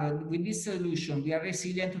are, with this solution, we are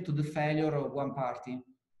resilient to the failure of one party.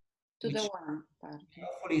 To the one party.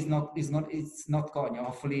 Hopefully it's not Conio,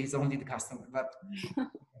 hopefully it's only the customer, but.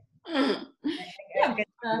 Yeah,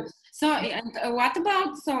 so and what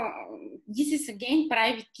about, so this is again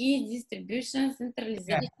private key distribution,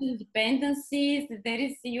 centralization, dependencies, there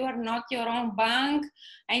is, you are not your own bank.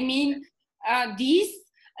 I mean, this,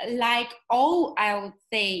 like all, I would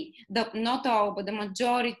say, not all, but the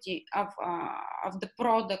majority of the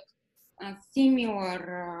product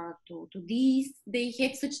similar to these, they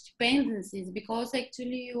have such dependencies because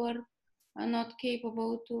actually you are not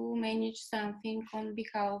capable to manage something on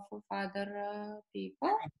behalf of other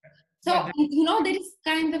people. So, you know, there is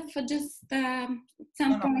kind of just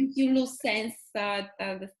some point you lose sense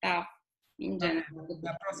the stuff in general.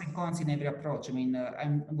 There are pros and cons in every approach. I mean,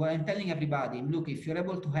 I'm telling everybody, look, if you're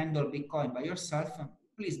able to handle Bitcoin by yourself,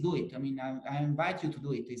 please do it. I mean, I invite you to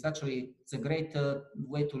do it. It's a great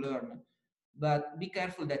way to learn. But be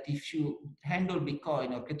careful that if you handle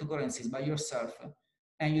Bitcoin or cryptocurrencies by yourself,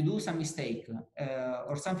 and you do some mistake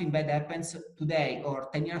or something bad happens today or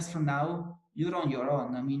 10 years from now, you're on your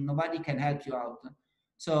own. I mean, nobody can help you out.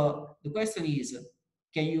 So the question is,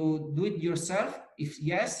 can you do it yourself? If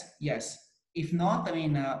yes, yes. If not, I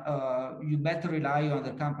mean, you better rely on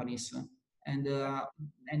other companies. And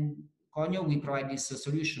Conio, we provide this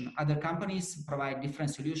solution. Other companies provide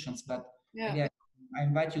different solutions, but again, I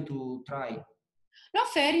invite you to try. No,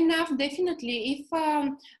 fair enough, definitely. If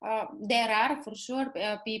there are for sure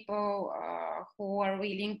people who are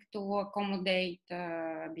willing to accommodate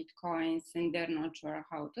Bitcoins and they're not sure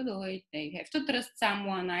how to do it, they have to trust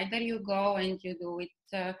someone. Either you go and you do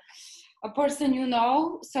it a person you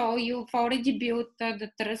know, so you've already built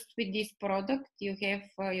the trust with this product. You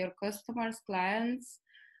have your customers, clients.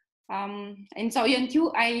 And so,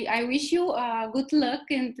 Yantu, I wish you good luck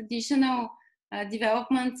and additional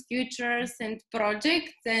developments, futures, and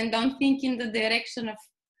projects, and don't think in the direction of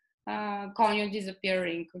Conio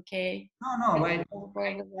disappearing, okay? No, of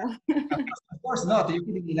course not. You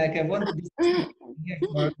could like I want to be here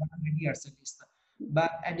for 100 years at least.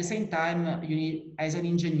 But at the same time, you need, as an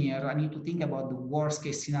engineer, I need to think about the worst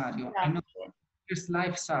case scenario. I know just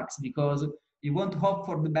life sucks because you want to hope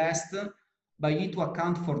for the best, but you need to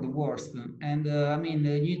account for the worst. And I mean,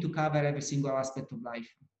 you need to cover every single aspect of life.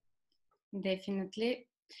 Definitely.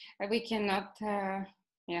 We cannot,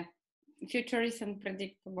 future is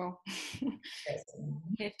unpredictable. Yes.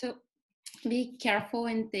 We have to be careful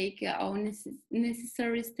and take all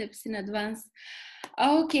necessary steps in advance.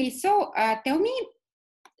 Okay, so tell me,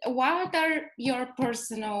 what are your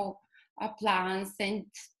personal plans, and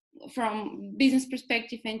from business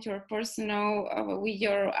perspective and your personal with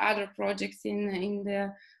your other projects in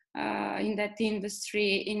that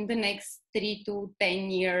industry in the next 3 to 10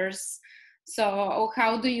 years? So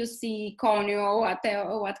how do you see Conio?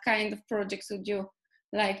 What kind of projects would you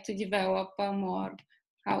like to develop more?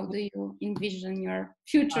 How do you envision your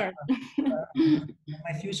future?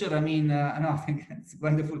 My future, I mean, no, I think it's a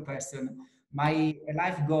wonderful question. My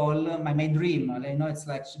life goal, my dream, I know it's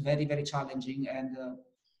like very, very challenging and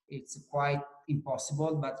it's quite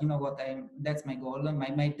impossible, but you know what, that's my goal.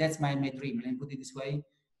 That's my dream, let me put it this way,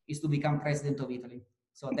 is to become president of Italy.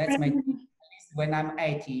 So that's my when I'm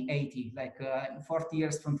 80, like 40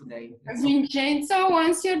 years from today. Vincenzo,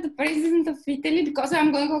 once you're the president of Italy, because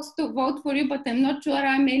I'm going also to vote for you, but I'm not sure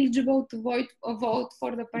I'm eligible to vote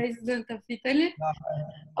for the president of Italy.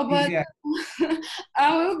 But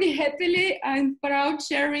I will be happily and proud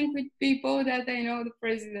sharing with people that I know the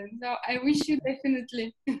president. So I wish you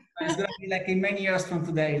definitely. It's going to be like in many years from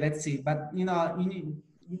today. Let's see. But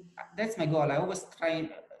that's my goal. I always try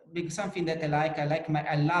because something that I like.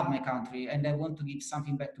 I love my country, and I want to give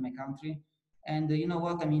something back to my country. And you know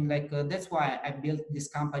what I mean? Like that's why I built this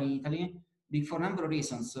company in Italy. For a number of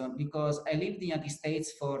reasons. Because I lived in the United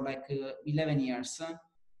States for like 11 years.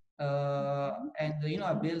 And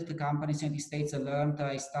I built companies in the United States.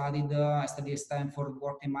 I studied at Stanford,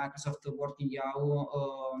 worked in Microsoft, worked in Yahoo,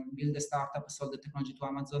 built a startup, sold the technology to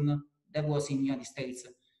Amazon. That was in the United States.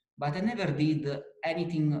 But I never did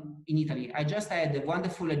anything in Italy. I just had a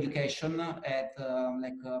wonderful education at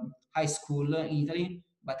high school in Italy,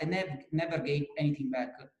 but I never gave anything back.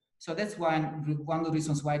 So that's one of the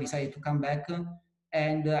reasons why I decided to come back.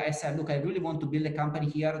 And I said, look, I really want to build a company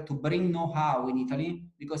here to bring know-how in Italy,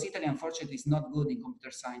 because Italy, unfortunately, is not good in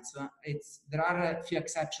computer science. There are a few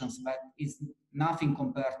exceptions, but it's nothing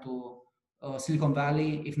compared to Silicon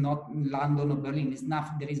Valley, if not London or Berlin. It's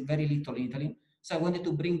nothing. There is very little in Italy. So I wanted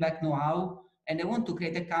to bring back know-how, and I want to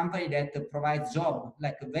create a company that provides job,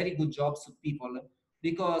 like very good jobs to people.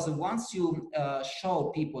 Because once you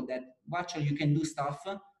show people that actually you can do stuff,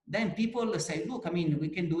 then people say, look, I mean, we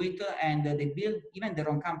can do it, and they build even their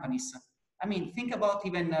own companies. I mean, think about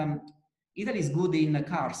even Italy is good in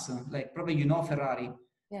cars, like probably Ferrari.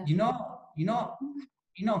 Yeah.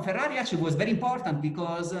 Ferrari actually was very important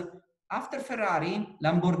because after Ferrari,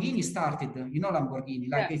 Lamborghini started. Lamborghini,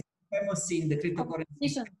 like it's famous in the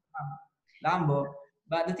cryptocurrency. Lambo.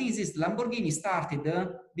 But the thing is, Lamborghini started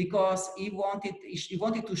because he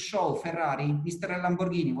wanted to show Ferrari, Mr.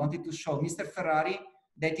 Lamborghini wanted to show Mr. Ferrari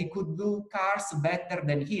that he could do cars better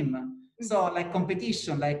than him. Mm-hmm. So like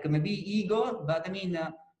competition, like maybe ego, but I mean,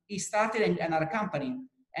 he started another company.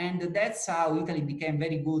 And that's how Italy became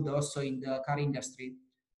very good also in the car industry.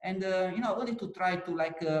 And, I wanted to try to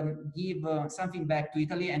give something back to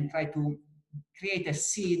Italy and try to create a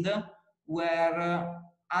seed where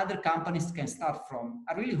other companies can start from.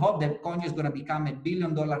 I really hope that Conio is going to become $1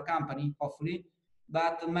 billion company, hopefully.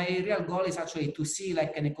 But my real goal is actually to see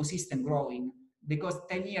like an ecosystem growing. Because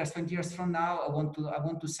 10 years, 20 years from now, I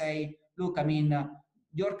want to say, look, I mean,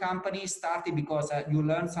 your company started because you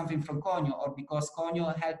learned something from Conio, or because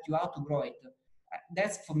Conio helped you out to grow it.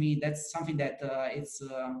 That's for me. That's something that it's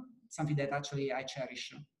something that actually I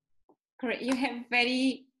cherish. Great. You have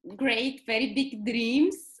very great, very big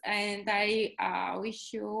dreams, and I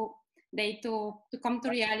wish you they to come to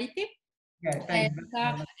reality. Yeah, thanks.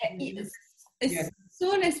 As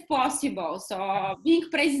soon as possible. So being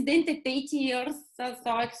president at 80 years,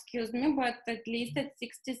 so excuse me, but at least at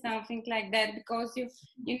 60 something like that, because you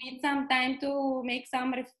need some time to make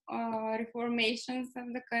some reformations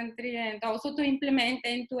in the country, and also to implement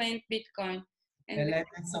end-to-end Bitcoin.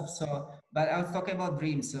 Let's hope so. But I was talking about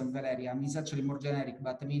dreams, Valeriya. I mean, it's actually more generic,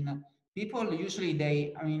 but I mean, people usually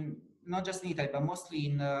not just in Italy, but mostly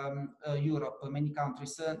in Europe, many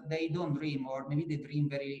countries, they don't dream, or maybe they dream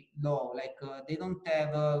very low, like they don't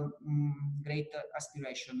have great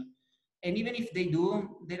aspiration. And even if they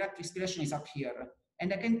do, their aspiration is up here.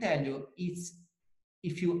 And I can tell you,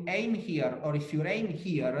 if you aim here, or if you aim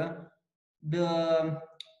here, the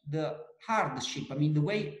hardship, I mean,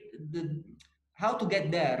 how to get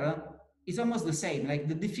there is almost the same, like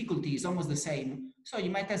the difficulty is almost the same. So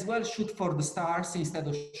you might as well shoot for the stars instead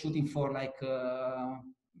of shooting for like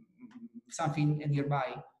something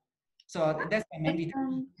nearby. So that's my main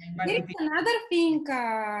there is another thing,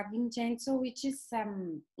 Vincenzo, which is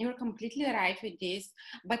you're completely right with this,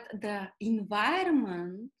 but the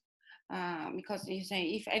environment, because you say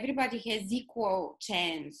if everybody has equal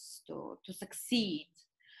chance to succeed,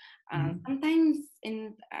 sometimes,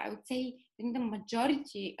 I would say in the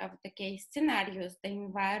majority of the case scenarios, the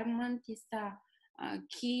environment is a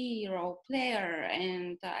key role player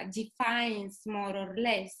and defines more or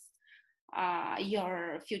less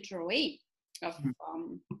your future way of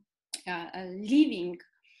living.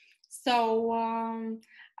 So,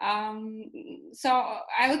 so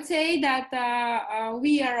I would say that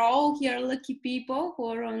we are all here lucky people who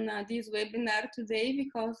are on this webinar today,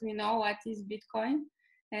 because we know what is Bitcoin.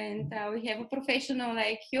 And we have a professional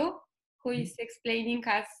like you who is explaining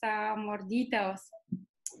us more details.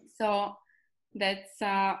 So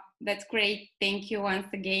that's great. Thank you once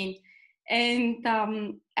again. And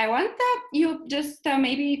I want you just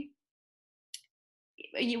maybe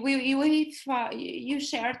you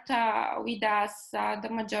shared with us the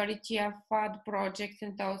majority of the projects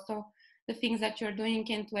and also the things that you're doing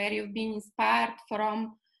and where you've been inspired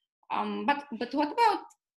from. But what about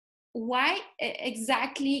why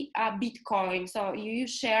exactly Bitcoin? So you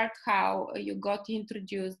shared how you got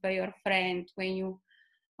introduced by your friend when you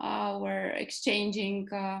were exchanging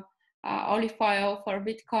olive oil for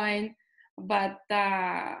Bitcoin. But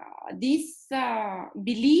this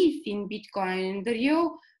belief in Bitcoin, the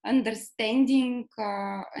real understanding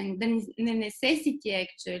and the necessity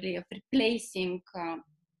actually of replacing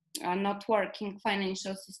a not working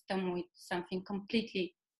financial system with something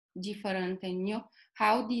completely different and new,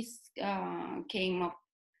 how this came up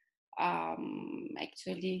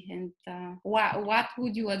actually, and what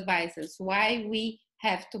would you advise us? Why we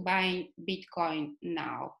have to buy Bitcoin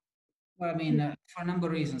now? Well, I mean, for a number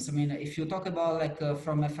of reasons. I mean, if you talk about like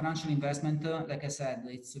from a financial investment, like I said,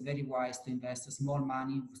 it's very wise to invest small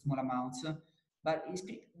money, small amounts. But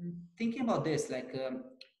thinking about this, like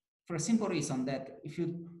for a simple reason that if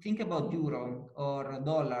you think about euro or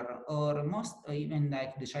dollar or most even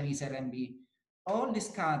like the Chinese RMB, all these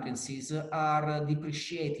currencies are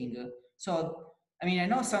depreciating. So, I mean, I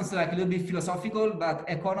know it sounds like a little bit philosophical, but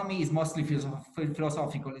economy is mostly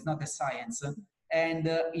philosophical. It's not a science, and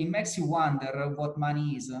it makes you wonder what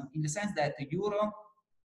money is, in the sense that euro,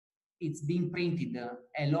 it's being printed,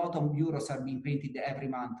 a lot of euros are being printed every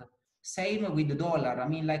month. Same with the dollar. I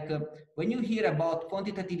mean, like when you hear about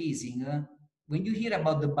quantitative easing, when you hear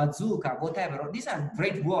about the bazooka, whatever, these are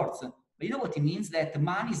great words, but you know what it means? That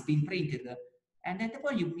money is being printed, and at the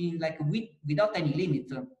point you mean like without any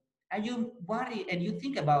limit. And you worry and you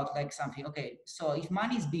think about like something. Okay, so if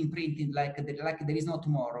money is being printed like there is no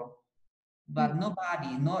tomorrow, but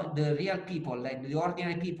nobody, not the real people, like the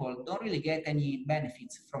ordinary people, don't really get any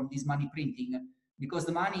benefits from this money printing because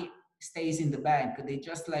the money stays in the bank. They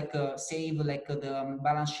just like save like the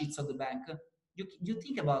balance sheets of the bank. You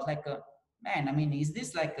think about like, man, I mean, is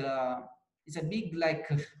this like it's a big like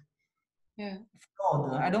Yeah.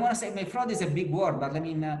 fraud? I don't want to say fraud is a big word, but I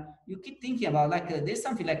mean, you keep thinking about like there's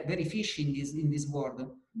something like very fishy in this world,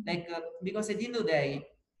 like because at the end of the day,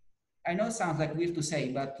 I know it sounds like weird to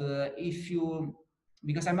say, but if you,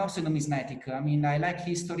 because I'm also numismatic, I mean, I like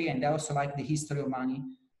history and I also like the history of money.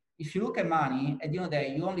 If you look at money, at the end of the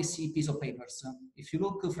day, you only see piece of papers. If you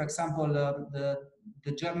look, for example,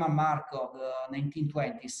 the German mark of the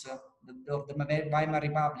 1920s, of the Weimar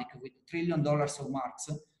Republic with $1 trillion of marks,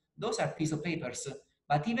 those are piece of papers.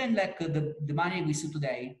 But even like the money we see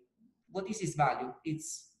today, what is its value?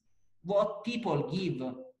 It's what people give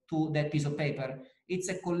to that piece of paper. It's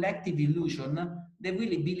a collective illusion that we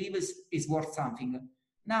believe is worth something.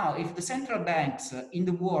 Now, if the central banks in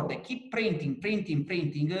the world they keep printing,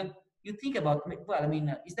 you think about, well, I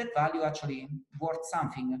mean, is that value actually worth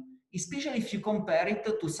something? Especially if you compare it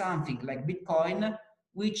to something like Bitcoin,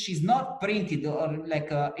 which is not printed or like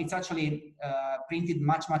it's actually printed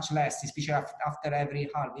much less, especially after every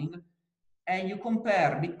halving, and you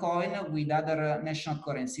compare Bitcoin with other national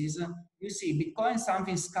currencies, you see Bitcoin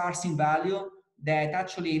something scarce in value that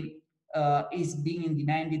actually is being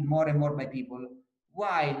demanded more and more by people.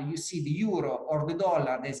 While you see the euro or the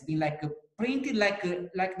dollar that's been like printed like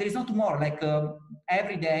there is no tomorrow, like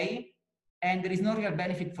every day, and there is no real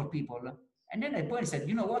benefit for people. And then I point said,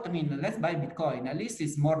 you know what? I mean, let's buy Bitcoin. At least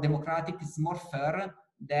it's more democratic, it's more fair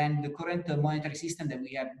than the current monetary system that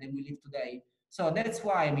we have, that we live today. So that's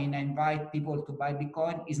why, I mean, I invite people to buy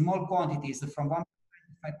Bitcoin in small quantities from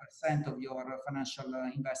 1.5% of your financial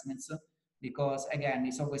investments, because again,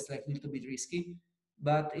 it's always like a little bit risky,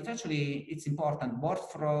 but it's important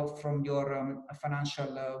both from your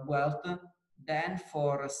financial wealth, than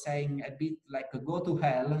for saying a bit like go to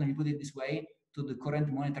hell, let me put it this way, to the current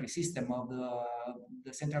monetary system of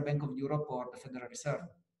the Central Bank of Europe or the Federal Reserve.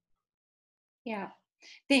 Yeah.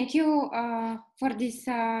 Thank you for this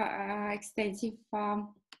extensive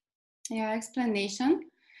explanation.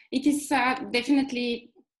 It is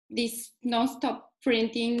definitely this non-stop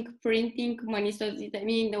printing money. So I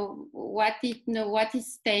mean, what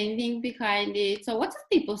is standing behind it? So what if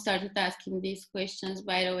people started asking these questions?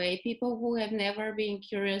 By the way, people who have never been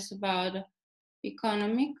curious about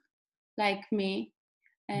economic, like me,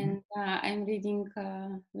 and I'm reading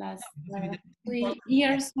last 3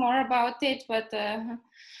 years more about it, but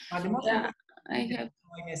The most important I thing that have.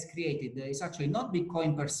 Bitcoin has created is actually not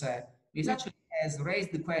Bitcoin per se. It actually has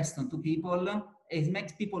raised the question to people. It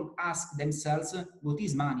makes people ask themselves, what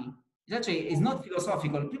is money? It's not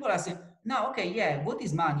philosophical. People are saying, no, okay, yeah, what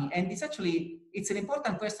is money? And it's an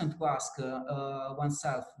important question to ask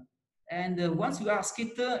oneself. And once you ask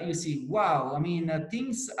it, you see, wow, I mean,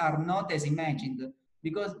 things are not as imagined.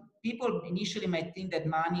 because people initially might think that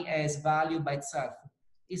money has value by itself.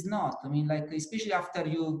 It's not. I mean, like, especially after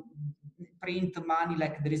you print money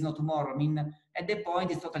like there is no tomorrow. I mean, at that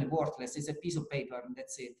point, it's totally worthless. It's a piece of paper, and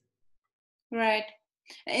that's it. Right.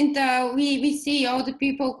 And we see all the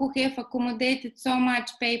people who have accommodated so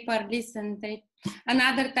much paper. Listen,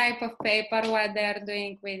 another type of paper, what they're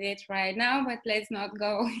doing with it right now, but let's not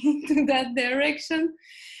go into that direction.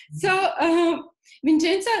 So,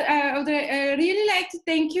 Vincenzo, I would really like to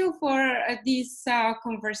thank you for this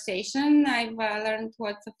conversation. I've learned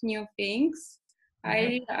lots of new things.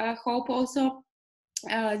 I hope also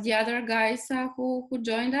the other guys who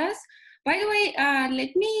joined us. By the way,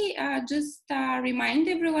 let me just remind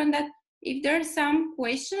everyone that if there are some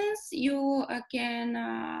questions, you can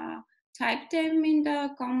type them in the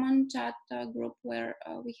common chat group where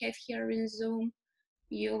we have here in Zoom.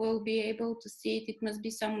 You will be able to see it. It must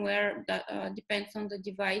be somewhere that depends on the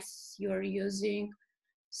device you're using.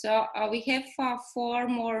 So we have 4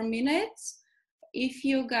 more minutes. If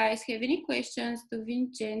you guys have any questions to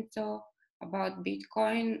Vincenzo about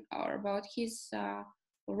Bitcoin or about his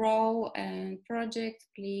role and project,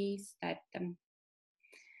 please type them.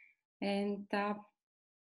 And I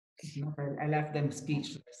left them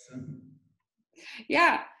speechless.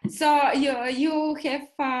 yeah, so you have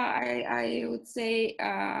I would say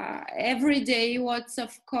every day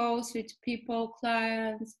WhatsApp calls with people,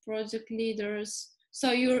 clients, project leaders.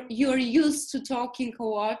 So you're used to talking a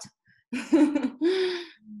lot.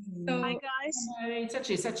 So, hi guys.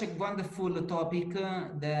 It's such a wonderful topic.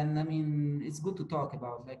 Then I mean, it's good to talk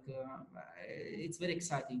about. Like, it's very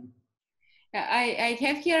exciting. I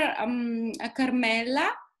have here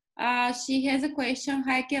Carmela. She has a question.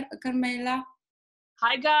 Hi, Carmela.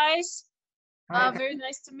 Hi guys. Hi, very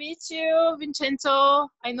nice to meet you, Vincenzo.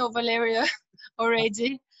 I know Valeriya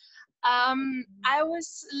already. I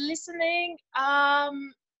was listening.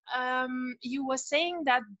 You were saying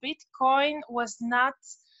that Bitcoin was not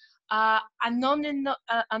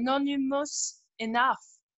anonymous enough.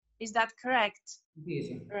 Is that correct?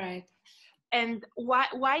 Yes. Right. And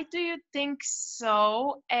why do you think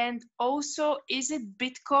so? And also, is it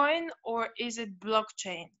Bitcoin or is it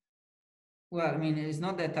blockchain? Well, I mean, it's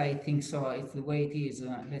not that I think so. It's the way it is.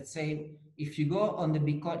 Let's say if you go on the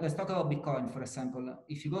Bitcoin, let's talk about Bitcoin, for example.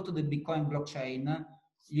 If you go to the Bitcoin blockchain,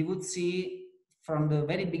 you would see from the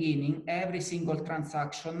very beginning every single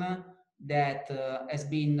transaction that has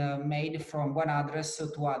been made from one address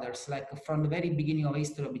to others, like from the very beginning of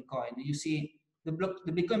history of Bitcoin. You see the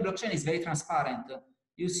Bitcoin blockchain is very transparent.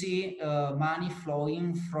 You see money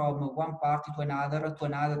flowing from one party to another, to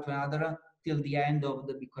another, to another, till the end of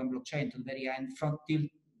the Bitcoin blockchain, to the very end, till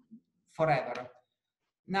forever.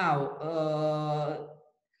 Now,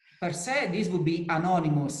 per se, this would be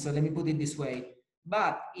anonymous, let me put it this way.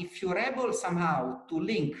 But if you're able somehow to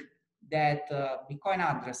link that Bitcoin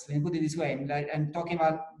address, let me put it this way, I'm talking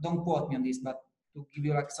about, don't quote me on this, but to give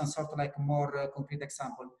you like some sort of like more concrete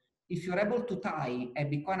example. If you're able to tie a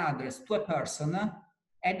Bitcoin address to a person,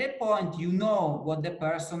 at that point, you know what the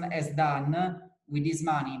person has done with this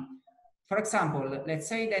money. For example, let's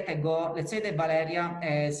say that Valeriya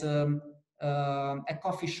has a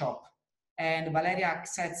coffee shop and Valeriya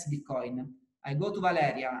accepts Bitcoin. I go to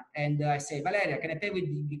Valeriya and I say, Valeriya, can I pay with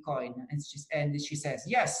Bitcoin? And she says,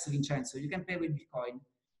 yes, Vincenzo, you can pay with Bitcoin.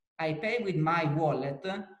 I pay with my wallet.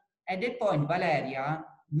 At that point, Valeriya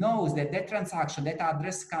knows that that transaction, that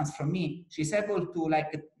address comes from me. She's able to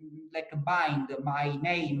like bind my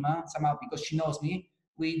name somehow because she knows me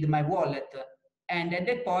with my wallet. And at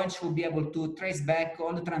that point, she will be able to trace back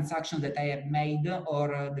all the transactions that I have made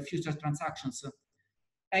or the future transactions.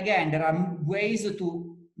 Again, there are ways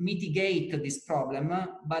to mitigate this problem,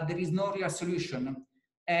 but there is no real solution.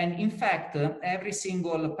 And in fact, every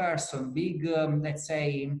single person, big, let's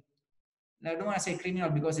say, I don't want to say criminal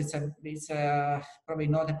because it's probably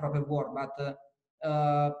not a proper word, but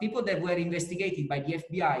people that were investigated by the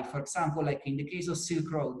FBI, for example, like in the case of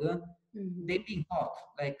Silk Road, they've been caught.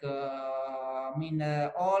 Like,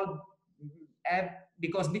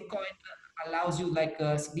 because Bitcoin allows you like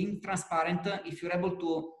being transparent. If you're able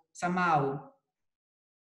to somehow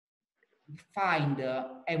find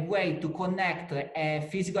a way to connect a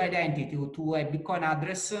physical identity to a Bitcoin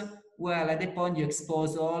address, well, at that point you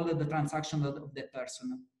expose all the transactions of that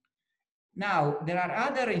person. Now, there are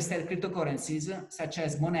other instead cryptocurrencies such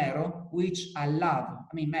as Monero, which I love.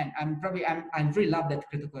 I mean, man, I really love that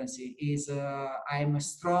cryptocurrency. I'm a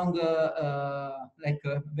strong,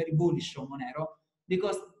 very bullish on Monero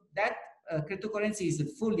because that cryptocurrency is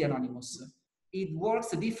fully anonymous. It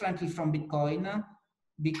works differently from Bitcoin.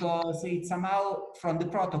 because it somehow from the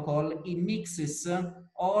protocol, it mixes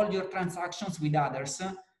all your transactions with others,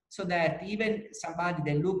 so that even somebody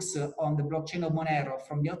that looks on the blockchain of Monero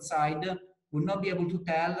from the outside will not be able to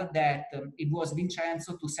tell that it was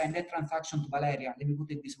Vincenzo to send that transaction to Valeriya. Let me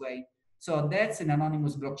put it this way. So that's an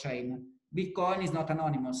anonymous blockchain. Bitcoin is not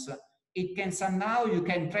anonymous. It can somehow, you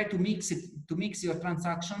can try to mix it, to mix your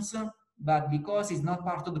transactions, but because it's not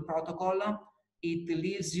part of the protocol, it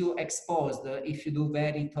leaves you exposed if you do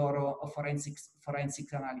very thorough forensic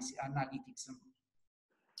analytics.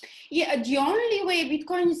 Yeah, the only way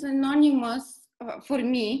Bitcoin is anonymous for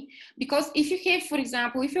me, because if you have, for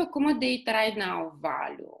example, if you accommodate right now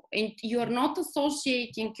value and you're not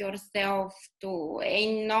associating yourself to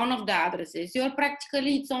none of the addresses, you're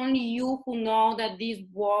practically, it's only you who know that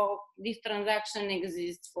this transaction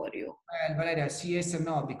exists for you. Well, Valeria, yes and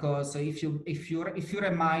no, because if you're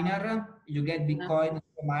a miner, you get Bitcoin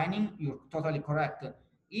for mining. You're totally correct.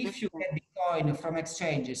 If you get Bitcoin from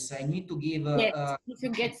exchanges, I need to give. Yes, if you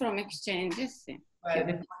get from exchanges. Well,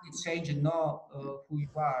 the exchange know who you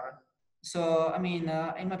are. So, I mean,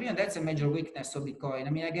 in my opinion, that's a major weakness of Bitcoin.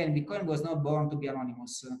 I mean, again, Bitcoin was not born to be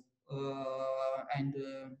anonymous, and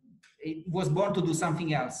it was born to do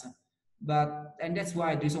something else. And that's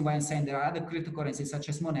why the reason why I'm saying there are other cryptocurrencies such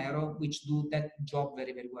as Monero, which do that job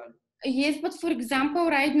very, very well. Yes, but for example,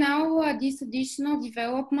 right now, this additional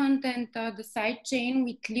development and the side chain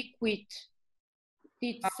with Liquid,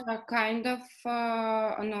 it's kind of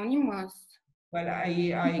anonymous. Well,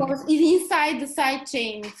 because it's inside the side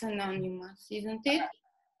chain, it's anonymous, isn't it?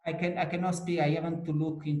 I cannot speak. I haven't to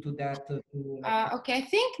look into that. Okay, I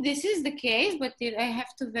think this is the case, but I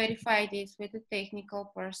have to verify this with a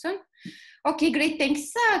technical person. Okay, great.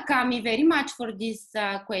 Thanks, Cami, very much for this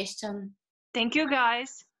question. Thank you,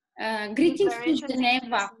 guys. Greetings to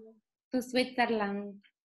Geneva, to Switzerland.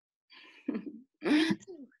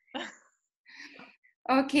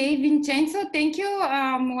 Okay, Vincenzo, thank you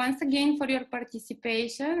once again for your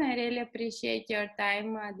participation. I really appreciate your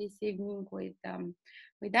time this evening with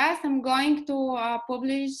us. I'm going to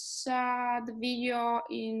publish the video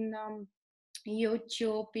in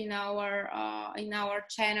YouTube in our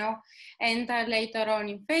channel and later on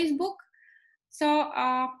in Facebook. So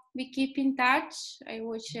we keep in touch. I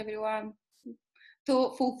wish everyone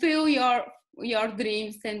to fulfill your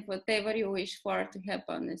dreams and whatever you wish for to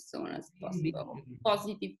happen as soon as possible.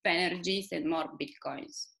 Positive energies and more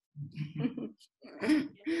Bitcoins.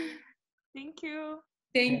 Thank you.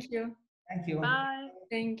 Thank you. Thank you. Bye.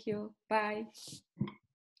 Thank you. Bye.